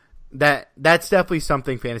that's definitely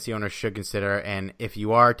something fantasy owners should consider. And if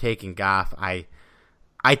you are taking Goff, I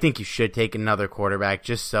think you should take another quarterback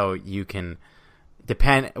just so you can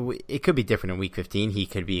depend. It could be different in Week 15. He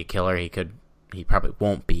could be a killer. He probably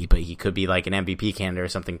won't be, but he could be like an MVP candidate or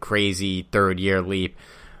something crazy, third-year leap.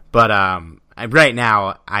 But right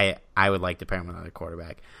now, I would like to pair him with another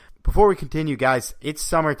quarterback. Before we continue, guys, it's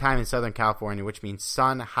summertime in Southern California, which means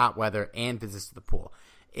sun, hot weather, and visits to the pool.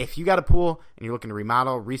 If you got a pool and you're looking to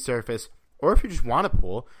remodel, resurface, or if you just want a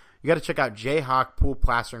pool, you got to check out Jayhawk Pool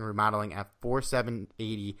Plastering and Remodeling at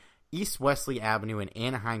 4780 East Wesley Avenue in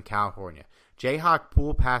Anaheim, California. Jayhawk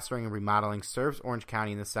Pool Plastering and Remodeling serves Orange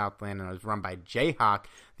County in the Southland and is run by Jay Hawk,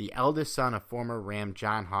 the eldest son of former Ram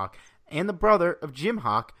John Hawk, and the brother of Jim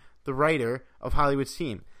Hawk, the writer of Hollywood's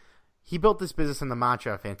Team. He built this business on the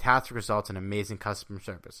mantra of fantastic results and amazing customer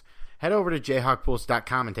service. Head over to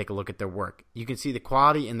jayhawkpools.com and take a look at their work. You can see the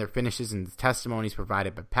quality in their finishes and the testimonies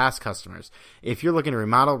provided by past customers. If you're looking to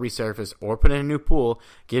remodel, resurface, or put in a new pool,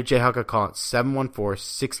 give Jayhawk a call at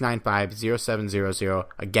 714-695-0700.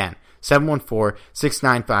 Again,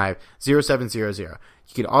 714-695-0700. You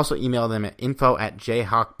can also email them at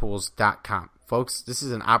info@jayhawkpools.com. Folks, this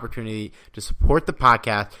is an opportunity to support the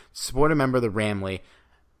podcast, support a member of the Ramley,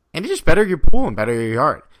 and to just better your pool and better your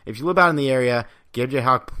yard. If you live out in the area, give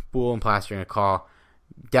Jayhawk Pool and Plastering a call.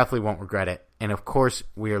 Definitely won't regret it. And, of course,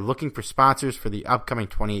 we are looking for sponsors for the upcoming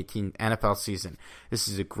 2018 NFL season. This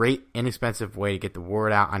is a great, inexpensive way to get the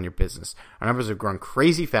word out on your business. Our numbers are growing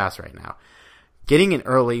crazy fast right now. Getting in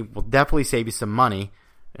early will definitely save you some money.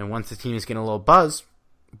 And once the team is getting a little buzz,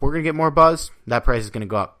 we're going to get more buzz. That price is going to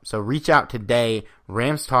go up. So reach out today,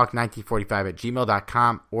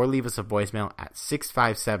 ramstalk1945@gmail.com, or leave us a voicemail at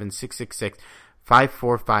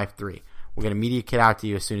 657-666-5453. We're going to media kit out to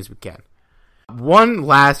you as soon as we can. One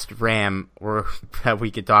last Ram that we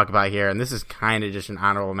could talk about here, and this is kind of just an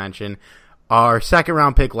honorable mention. Our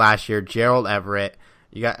second-round pick last year, Gerald Everett.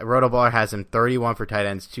 You got Rotoballer has him 31 for tight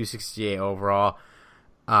ends, 268 overall.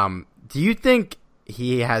 Do you think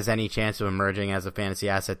he has any chance of emerging as a fantasy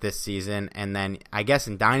asset this season? And then I guess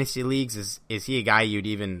in dynasty leagues, is he a guy you'd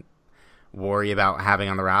even worry about having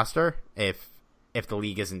on the roster if the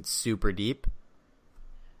league isn't super deep?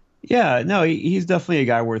 Yeah, no, he's definitely a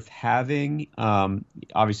guy worth having.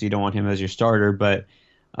 Obviously, you don't want him as your starter, but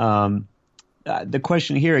the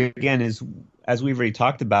question here again is, as we've already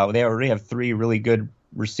talked about, they already have three really good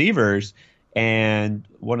receivers and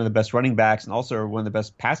one of the best running backs, and also one of the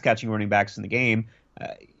best pass catching running backs in the game.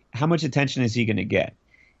 How much attention is he going to get?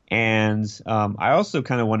 And I also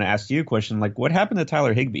kind of want to ask you a question, like, what happened to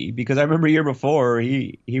Tyler Higbee? Because I remember a year before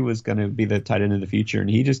he was going to be the tight end of the future,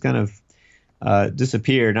 and he just kind of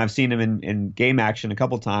disappeared. And I've seen him in game action a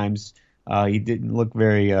couple times. He didn't look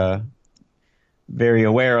very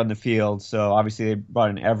aware on the field. So obviously they brought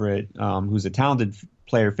in Everett, who's a talented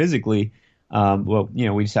player physically. Well,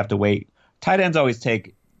 we just have to wait. Tight ends always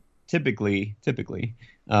typically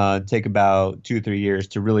take about 2 or 3 years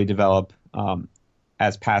to really develop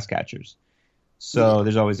as pass catchers. So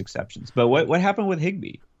there's always exceptions. But what happened with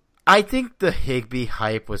Higbee? I think the Higbee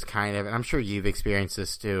hype was kind of, and I'm sure you've experienced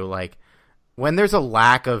this too, like when there's a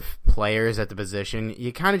lack of players at the position,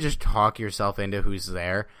 you kind of just talk yourself into who's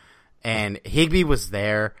there. And Higbee was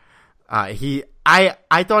there. I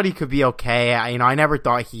thought he could be okay. I never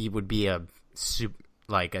thought he would be a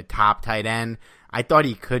top tight end. I thought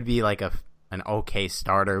he could be like an okay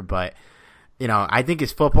starter, but I think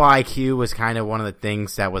his football IQ was kind of one of the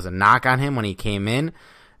things that was a knock on him when he came in,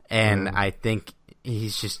 and I think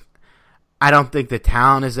I don't think the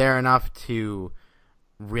talent is there enough to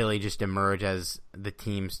really just emerge as the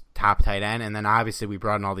team's top tight end. And then obviously we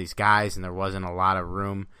brought in all these guys, and there wasn't a lot of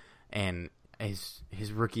room. And his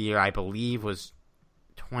rookie year, I believe, was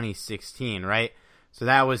 2016, right? So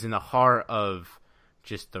that was in the heart of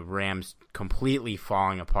just the Rams completely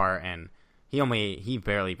falling apart, and he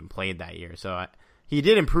barely even played that year. So he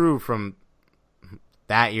did improve from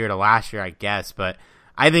that year to last year, I guess. But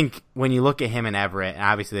I think when you look at him and Everett, and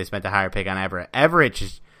obviously they spent a higher pick on Everett. Everett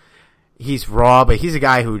just, he's raw, but he's a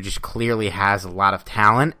guy who just clearly has a lot of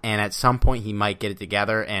talent, and at some point he might get it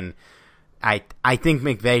together. And I think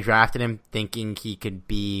McVay drafted him thinking he could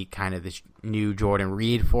be kind of this new Jordan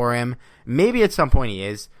Reed for him. Maybe at some point he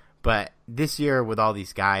is, but this year with all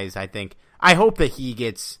these guys, I hope that he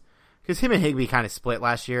gets, because him and Higbee kind of split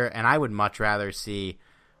last year, and I would much rather see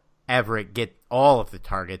Everett get all of the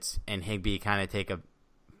targets and Higbee kind of take a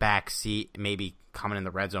back seat, maybe coming in the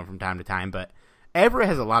red zone from time to time. But Everett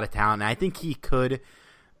has a lot of talent, and I think he could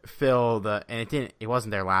fill and it wasn't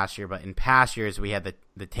there last year, but in past years we had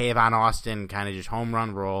the Tavon Austin kind of just home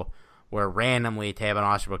run role where randomly Tavon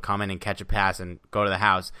Austin would come in and catch a pass and go to the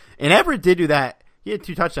house. And Everett did do that. He had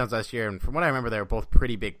 2 touchdowns last year, and from what I remember, they were both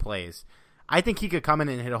pretty big plays. I think he could come in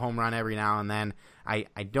and hit a home run every now and then. I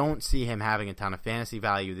don't see him having a ton of fantasy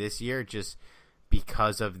value this year just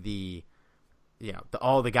because of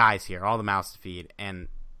all the guys here, all the mouths to feed. And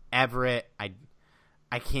Everett,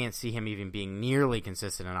 I can't see him even being nearly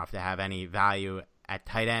consistent enough to have any value at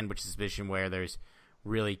tight end, which is a position where there's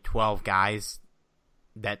really 12 guys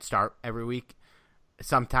that start every week.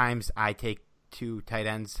 Sometimes I take 2 tight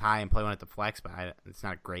ends high and play one at the flex, but it's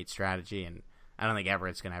not a great strategy, and I don't think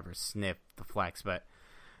Everett's going to ever sniff the flex. But,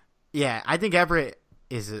 yeah, I think Everett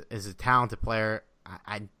is a talented player.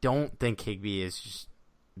 I don't think Higbee is just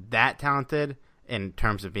that talented in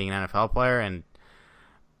terms of being an NFL player, and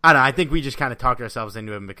I don't know. I think we just kind of talked ourselves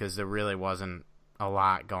into him because there really wasn't a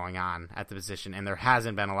lot going on at the position, and there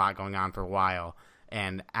hasn't been a lot going on for a while.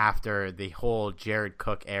 And after the whole Jared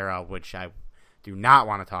Cook era, which I do not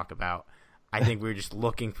want to talk about, I think we were just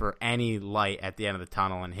looking for any light at the end of the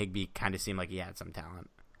tunnel, and Higbee kind of seemed like he had some talent.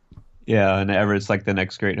 Yeah, and Everett's like the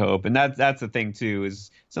next great hope. And that's the thing, too,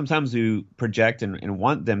 is sometimes you project and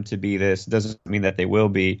want them to be this. Doesn't mean that they will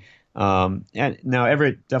be. And now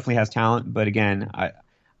Everett definitely has talent, but again,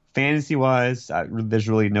 fantasy-wise, there's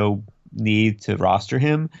really no need to roster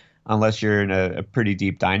him unless you're in a pretty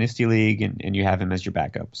deep dynasty league and you have him as your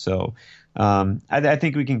backup. So I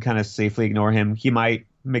think we can kind of safely ignore him. He might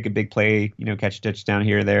make a big play, catch a touchdown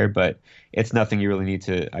here or there, but it's nothing you really need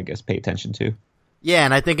to, I guess, pay attention to. Yeah,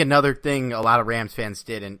 and I think another thing a lot of Rams fans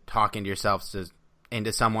did in talking to yourselves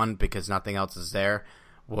into someone because nothing else is there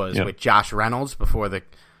was with Josh Reynolds before the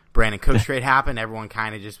Brandon Cooks trade happened. Everyone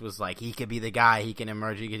kind of just was like, he could be the guy, he can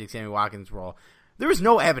emerge, he could take Sammy Watkins' role. There was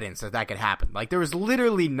no evidence that could happen. Like, there was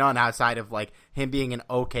literally none outside of, like, him being an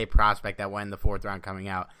okay prospect that went in the 4th round coming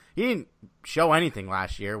out. He didn't show anything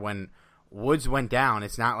last year when Woods went down.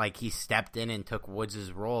 It's not like he stepped in and took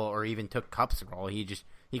Woods' role or even took Kupp's role.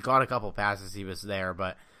 He caught a couple passes, he was there,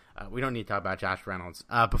 but we don't need to talk about Josh Reynolds.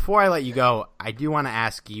 Before I let you go, I do want to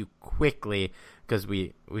ask you quickly, because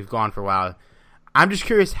we've gone for a while, I'm just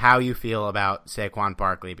curious how you feel about Saquon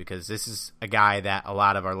Barkley, because this is a guy that a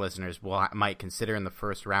lot of our listeners might consider in the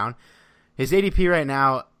 1st round. His ADP right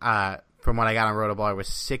now, from what I got on Rotoballer, was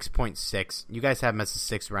 6.6. You guys have him as the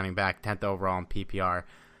 6th running back, 10th overall in PPR.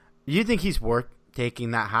 Do you think he's worth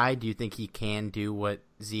taking that high? Do you think he can do what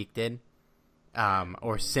Zeke did?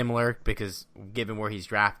 Or similar, because given where he's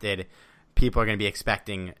drafted, people are going to be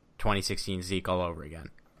expecting 2016 Zeke all over again.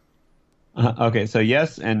 Okay, so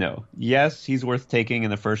yes and no. Yes, he's worth taking in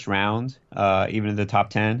the 1st round, even in the top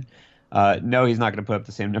 10. No, he's not going to put up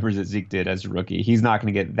the same numbers that Zeke did as a rookie. He's not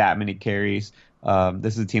going to get that many carries.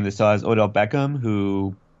 This is a team that still has Odell Beckham,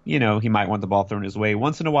 who, he might want the ball thrown his way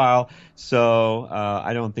once in a while. So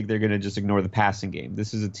I don't think they're going to just ignore the passing game.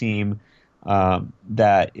 This is a team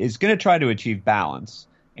that is going to try to achieve balance.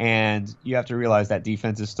 And you have to realize that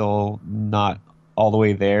defense is still not all the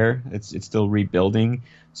way there. It's still rebuilding.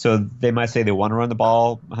 So they might say they want to run the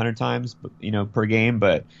ball 100 times, per game,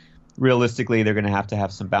 but realistically, they're going to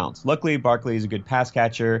have some balance. Luckily, Barkley is a good pass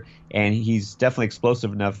catcher, and he's definitely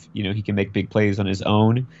explosive enough. He can make big plays on his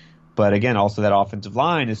own. But again, also that offensive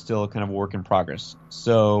line is still kind of a work in progress.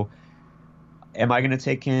 So am I going to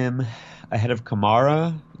take him ahead of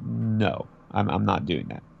Kamara? No, I'm not doing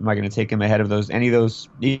that. Am I going to take him ahead of any of those,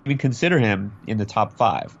 even consider him in the top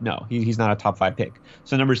 5? No, he's not a top 5 pick.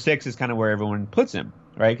 So number 6 is kind of where everyone puts him,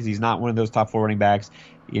 right? Because he's not one of those top 4 running backs.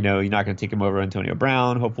 You're not going to take him over Antonio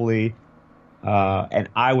Brown, hopefully. And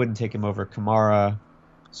I wouldn't take him over Kamara.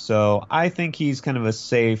 So I think he's kind of a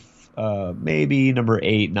safe, maybe number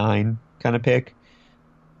 8, 9 kind of pick.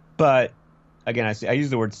 But again, I use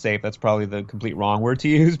the word safe. That's probably the complete wrong word to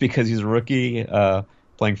use because he's a rookie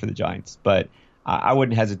playing for the Giants. But I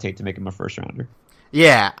wouldn't hesitate to make him a 1st rounder.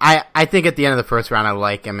 Yeah, I think at the end of the 1st round, I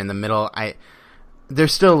like him. In the middle,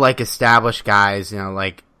 there's still like established guys,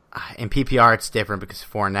 like in PPR it's different because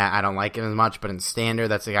Fournette, I don't like him as much, but in standard,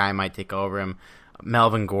 that's a guy I might take over him.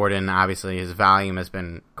 Melvin Gordon, obviously his volume has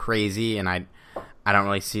been crazy, and I don't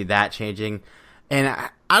really see that changing. And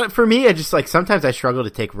for me, I just sometimes I struggle to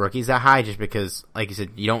take rookies that high just because, like you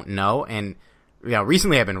said, you don't know. And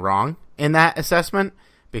recently I've been wrong in that assessment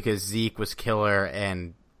because Zeke was killer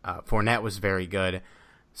and Fournette was very good.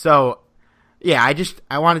 So yeah,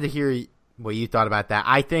 I wanted to hear what you thought about that.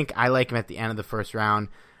 I think I like him at the end of the first round.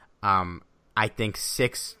 I think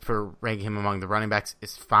 6 for ranking him among the running backs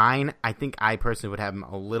is fine. I think I personally would have him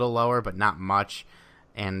a little lower, but not much.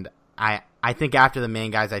 And I think after the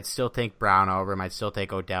main guys, I'd still take Brown over him. I'd still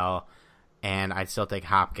take Odell, and I'd still take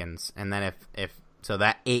Hopkins. And then if so,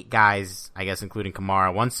 that 8 guys, I guess including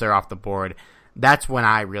Kamara, once they're off the board, that's when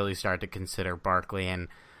I really start to consider Barkley. And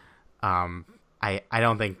I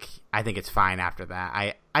think it's fine after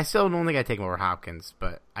that. I still don't think I take him over Hopkins,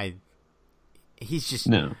 but he's just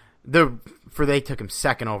no. They took him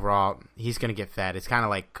 2nd overall. He's going to get fed. It's kind of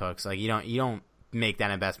like Cooks. Like you don't make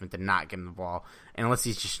that investment to not give him the ball, and unless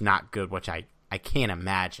he's just not good, which I can't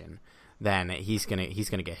imagine, then he's gonna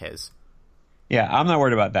get his. Yeah, I'm not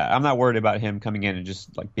worried about that. I'm not worried about him coming in and just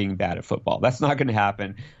being bad at football. That's not going to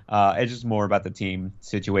happen. It's just more about the team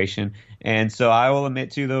situation. And so I will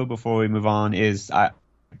admit too, though, before we move on, is at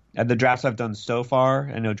the drafts I've done so far,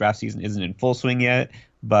 I know draft season isn't in full swing yet,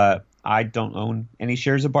 but I don't own any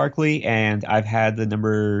shares of Barkley, and I've had the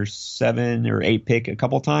number 7 or 8 pick a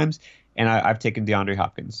couple times, and I've taken DeAndre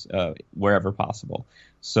Hopkins wherever possible.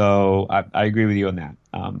 So I agree with you on that.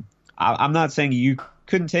 I'm not saying you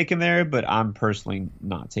couldn't take him there, but I'm personally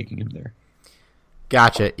not taking him there.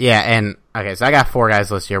 Gotcha. Yeah, and okay, so I got 4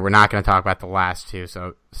 guys listed here. We're not going to talk about the last 2,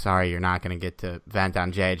 so sorry you're not going to get to vent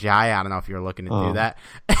on JJ. I don't know if you're looking to do that.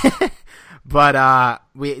 But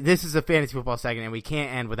this is a fantasy football segment, and we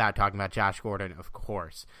can't end without talking about Josh Gordon, of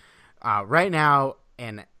course. Right now,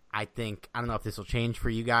 and I don't know if this will change for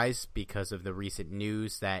you guys because of the recent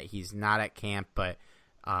news that he's not at camp, but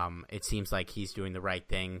it seems like he's doing the right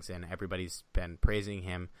things, and everybody's been praising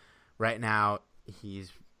him. Right now,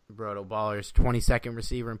 he's Roto Baller's 22nd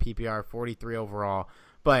receiver in PPR, 43 overall.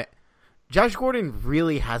 But Josh Gordon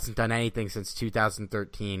really hasn't done anything since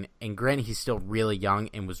 2013, and granted, he's still really young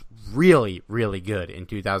and was really, really good in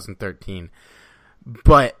 2013.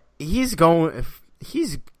 But his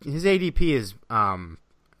ADP is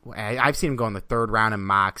I've seen him go in the 3rd round in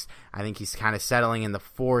mocks. I think he's kind of settling in the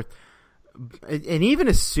 4th. And even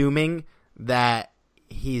assuming that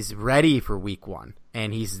he's ready for week 1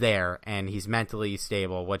 and he's there and he's mentally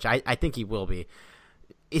stable, which I think he will be,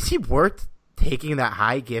 is he worth taking that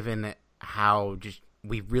high given how just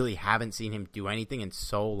we really haven't seen him do anything in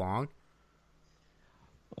so long?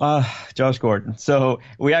 Josh Gordon. So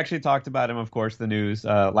we actually talked about him, of course, the news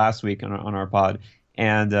last week on our pod.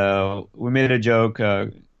 And we made a joke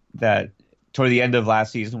that toward the end of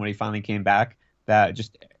last season when he finally came back, that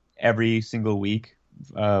just every single week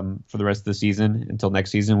for the rest of the season until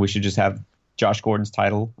next season, we should just have Josh Gordon's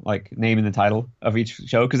title, naming the title of each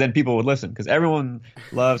show, because then people would listen, because everyone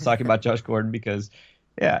loves talking about Josh Gordon because,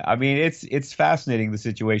 yeah, I mean, it's fascinating, the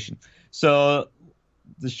situation. So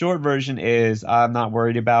the short version is I'm not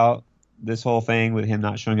worried about this whole thing with him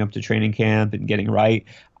not showing up to training camp and getting right.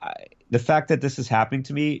 The fact that this is happening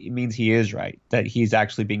to me, it means he is right, that he's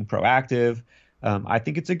actually being proactive. I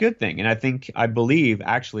think it's a good thing. And I believe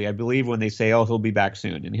when they say, oh, he'll be back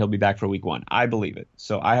soon and he'll be back for week 1. I believe it.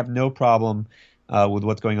 So I have no problem with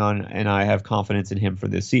what's going on, and I have confidence in him for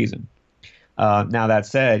this season. Now, that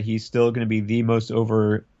said, he's still going to be the most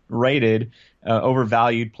overrated,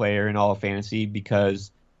 overvalued player in all of fantasy,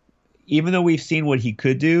 because even though we've seen what he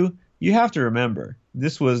could do, you have to remember,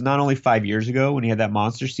 this was not only 5 years ago when he had that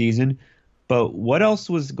monster season, but what else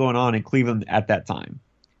was going on in Cleveland at that time?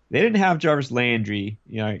 They didn't have Jarvis Landry,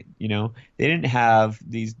 they didn't have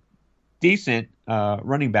these decent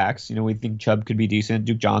running backs. We think Chubb could be decent.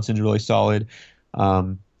 Duke Johnson's really solid.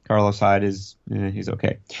 Carlos Hyde he's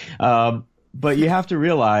okay. But you have to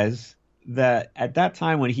realize that at that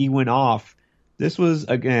time when he went off, this was,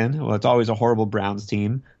 again, it's always a horrible Browns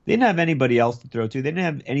team. They didn't have anybody else to throw to. They didn't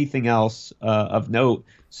have anything else of note.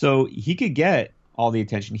 So he could get all the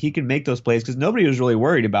attention. He could make those plays because nobody was really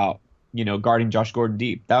worried about guarding Josh Gordon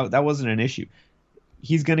deep. That wasn't an issue.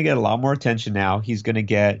 He's going to get a lot more attention now. He's going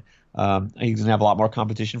to have a lot more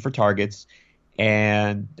competition for targets,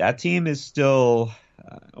 and that team is still,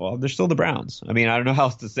 they're still the Browns. I mean, I don't know how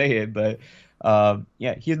else to say it, but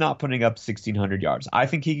he's not putting up 1,600 yards. I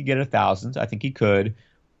think he could get 1,000. I think he could,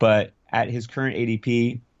 but at his current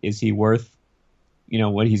ADP, is he worth,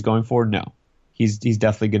 what he's going for? No, he's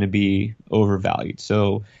definitely going to be overvalued.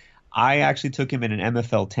 So I actually took him in an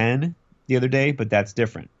MFL 10 the other day, but that's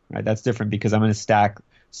different, right? That's different because I'm going to stack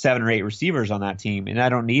 7 or 8 receivers on that team, and I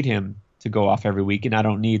don't need him to go off every week, and I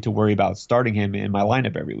don't need to worry about starting him in my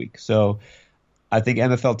lineup every week. So I think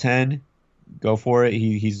MFL 10, go for it.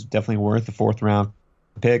 He's definitely worth the 4th round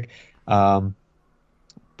pick.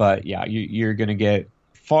 But yeah, you're going to get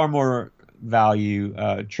far more value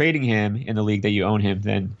trading him in the league that you own him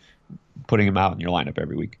than putting him out in your lineup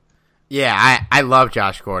every week. Yeah, I love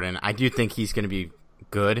Josh Gordon. I do think he's going to be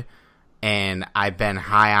good, and I've been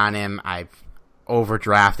high on him. I've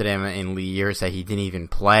overdrafted him in years that he didn't even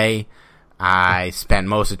play. I spent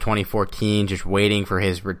most of 2014 just waiting for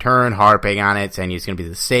his return, harping on it, saying he's going to be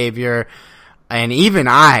the savior. And even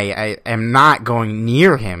I am not going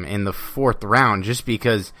near him in the 4th round just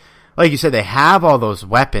because, like you said, they have all those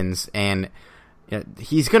weapons, and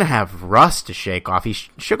he's going to have rust to shake off. He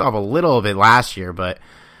shook off a little bit last year, but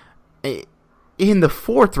in the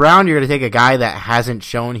 4th round, you're going to take a guy that hasn't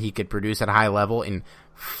shown he could produce at a high level in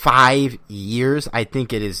 5 years. I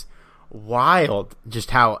think it is wild just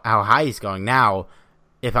how high he's going. Now,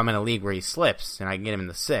 if I'm in a league where he slips and I can get him in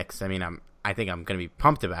the 6th, I mean, I think I'm going to be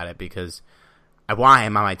pumped about it because I want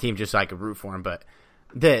him on my team just so I can root for him. But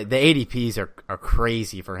the ADPs are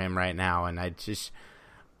crazy for him right now, and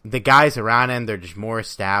the guys around him, they're just more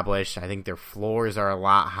established. I think their floors are a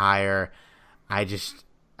lot higher.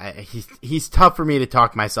 He's tough for me to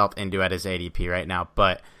talk myself into at his ADP right now.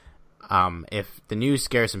 But if the news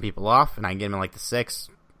scares some people off and I can get him in like the 6th,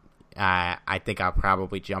 I think I'll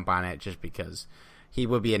probably jump on it just because he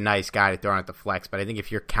would be a nice guy to throw in at the flex. But I think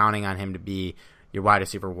if you're counting on him to be your wide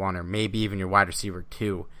receiver 1 or maybe even your wide receiver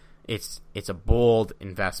 2, it's a bold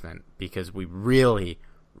investment because we really,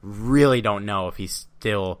 really don't know if he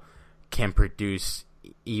still can produce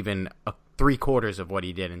even 3/4 of what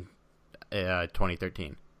he did in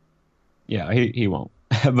 2013. Yeah, he won't.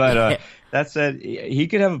 But that said, he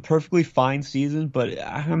could have a perfectly fine season, but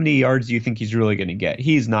how many yards do you think he's really going to get?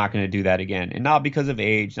 He's not going to do that again, and not because of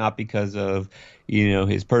age, not because of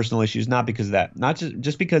his personal issues, not because of that, not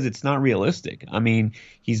just because it's not realistic. I mean,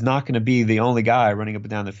 he's not going to be the only guy running up and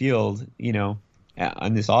down the field,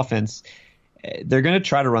 on this offense. They're going to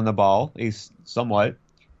try to run the ball, at least somewhat,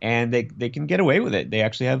 and they can get away with it. They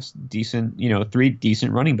actually have decent, 3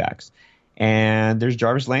 decent running backs. And there's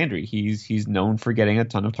Jarvis Landry. He's known for getting a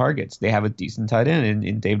ton of targets. They have a decent tight end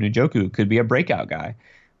in David Njoku, could be a breakout guy.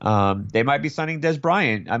 They might be signing Des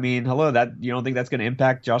Bryant. I mean, that you don't think that's going to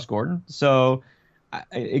impact Josh Gordon? So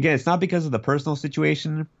again, it's not because of the personal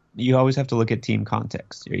situation. You always have to look at team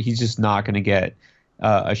context. He's just not going to get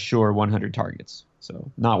a sure 100 targets. So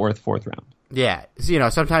not worth 4th round. Yeah, so,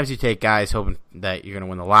 sometimes you take guys hoping that you're going to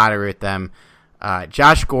win the lottery with them.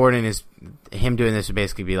 Josh Gordon him doing this would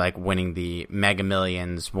basically be like winning the Mega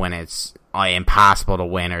Millions when it's impossible to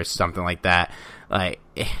win or something like that. Like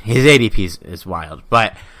his ADP is wild.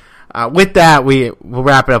 But with that, we'll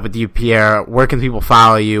wrap it up with you, Pierre. Where can people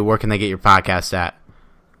follow you? Where can they get your podcast at?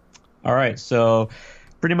 All right, so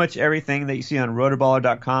pretty much everything that you see on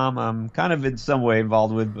rotoballer.com, I'm kind of in some way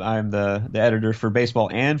involved with. I'm the editor for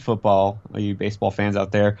baseball and football, all you baseball fans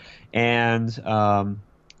out there. And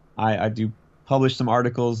I do publish some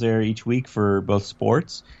articles there each week for both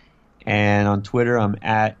sports. And on Twitter, I'm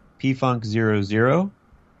at pfunk00.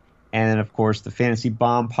 And then, of course, the Fantasy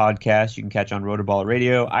Bomb podcast you can catch on Rotoballer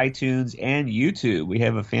Radio, iTunes, and YouTube. We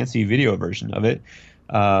have a fancy video version of it.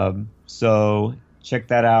 So check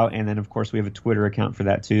that out. And then, of course, we have a Twitter account for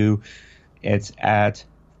that, too. It's at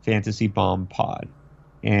Fantasy Bomb Pod.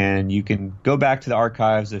 And you can go back to the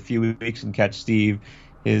archives a few weeks and catch Steve,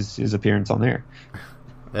 his appearance on there.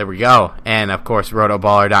 There we go. And, of course,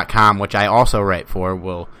 rotoballer.com, which I also write for,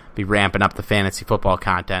 will be ramping up the fantasy football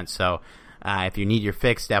content. So if you need your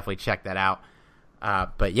fix, definitely check that out.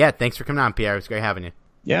 But, yeah, thanks for coming on, Pierre. It was great having you.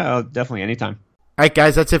 Yeah, definitely. Anytime. All right,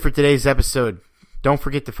 guys, that's it for today's episode. Don't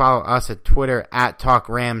forget to follow us at Twitter, at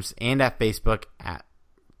TalkRams, and at Facebook, at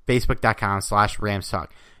facebook.com/RamsTalk.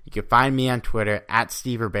 You can find me on Twitter, at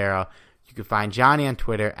Steve Ribeiro. You can find Johnny on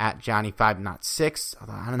Twitter at Johnny5not6,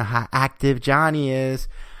 although I don't know how active Johnny is.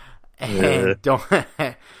 And don't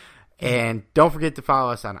forget to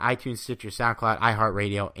follow us on iTunes, Stitcher, SoundCloud,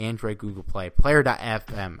 iHeartRadio, Android, Google Play,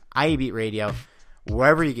 Player.fm, iBeat Radio,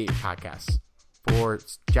 wherever you get your podcasts. For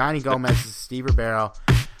Johnny Gomez, this is Steve Ribeiro.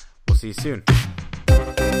 We'll see you soon.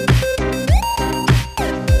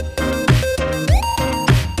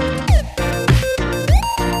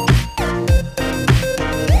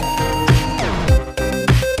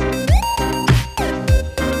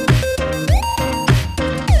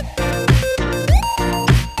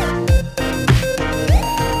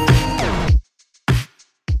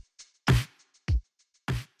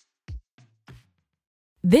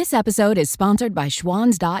 This episode is sponsored by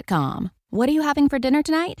Schwans.com. What are you having for dinner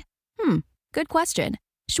tonight? Good question.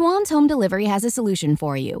 Schwans Home Delivery has a solution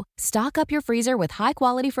for you. Stock up your freezer with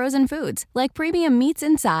high-quality frozen foods like premium meats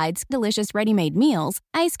and sides, delicious ready-made meals,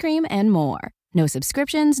 ice cream, and more. No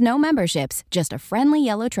subscriptions, no memberships, just a friendly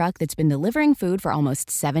yellow truck that's been delivering food for almost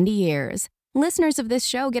 70 years. Listeners of this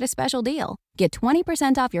show get a special deal. Get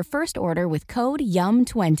 20% off your first order with code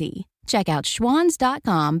YUM20. Check out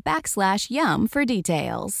schwans.com/YUM for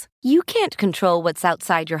details. You can't control what's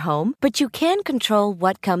outside your home, but you can control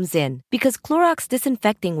what comes in. Because Clorox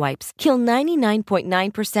disinfecting wipes kill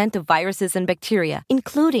 99.9% of viruses and bacteria,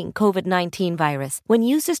 including COVID-19 virus, when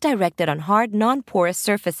used as directed on hard, non-porous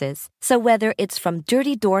surfaces. So whether it's from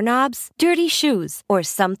dirty doorknobs, dirty shoes, or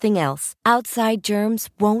something else, outside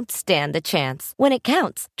germs won't stand a chance. When it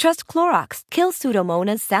counts, trust Clorox. Kill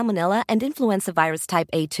Pseudomonas, Salmonella, and influenza virus type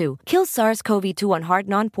A2. Kill SARS-CoV-2 on hard,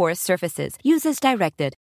 non-porous surfaces. Use as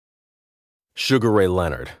directed. Sugar Ray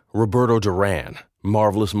Leonard, Roberto Duran,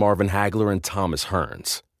 Marvelous Marvin Hagler, and Thomas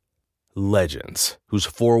Hearns. Legends, whose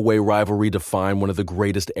four-way rivalry defined one of the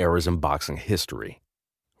greatest eras in boxing history.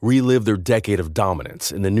 Relive their decade of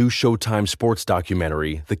dominance in the new Showtime sports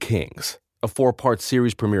documentary, The Kings, a 4-part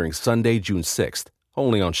series premiering Sunday, June 6th,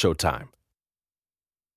 only on Showtime.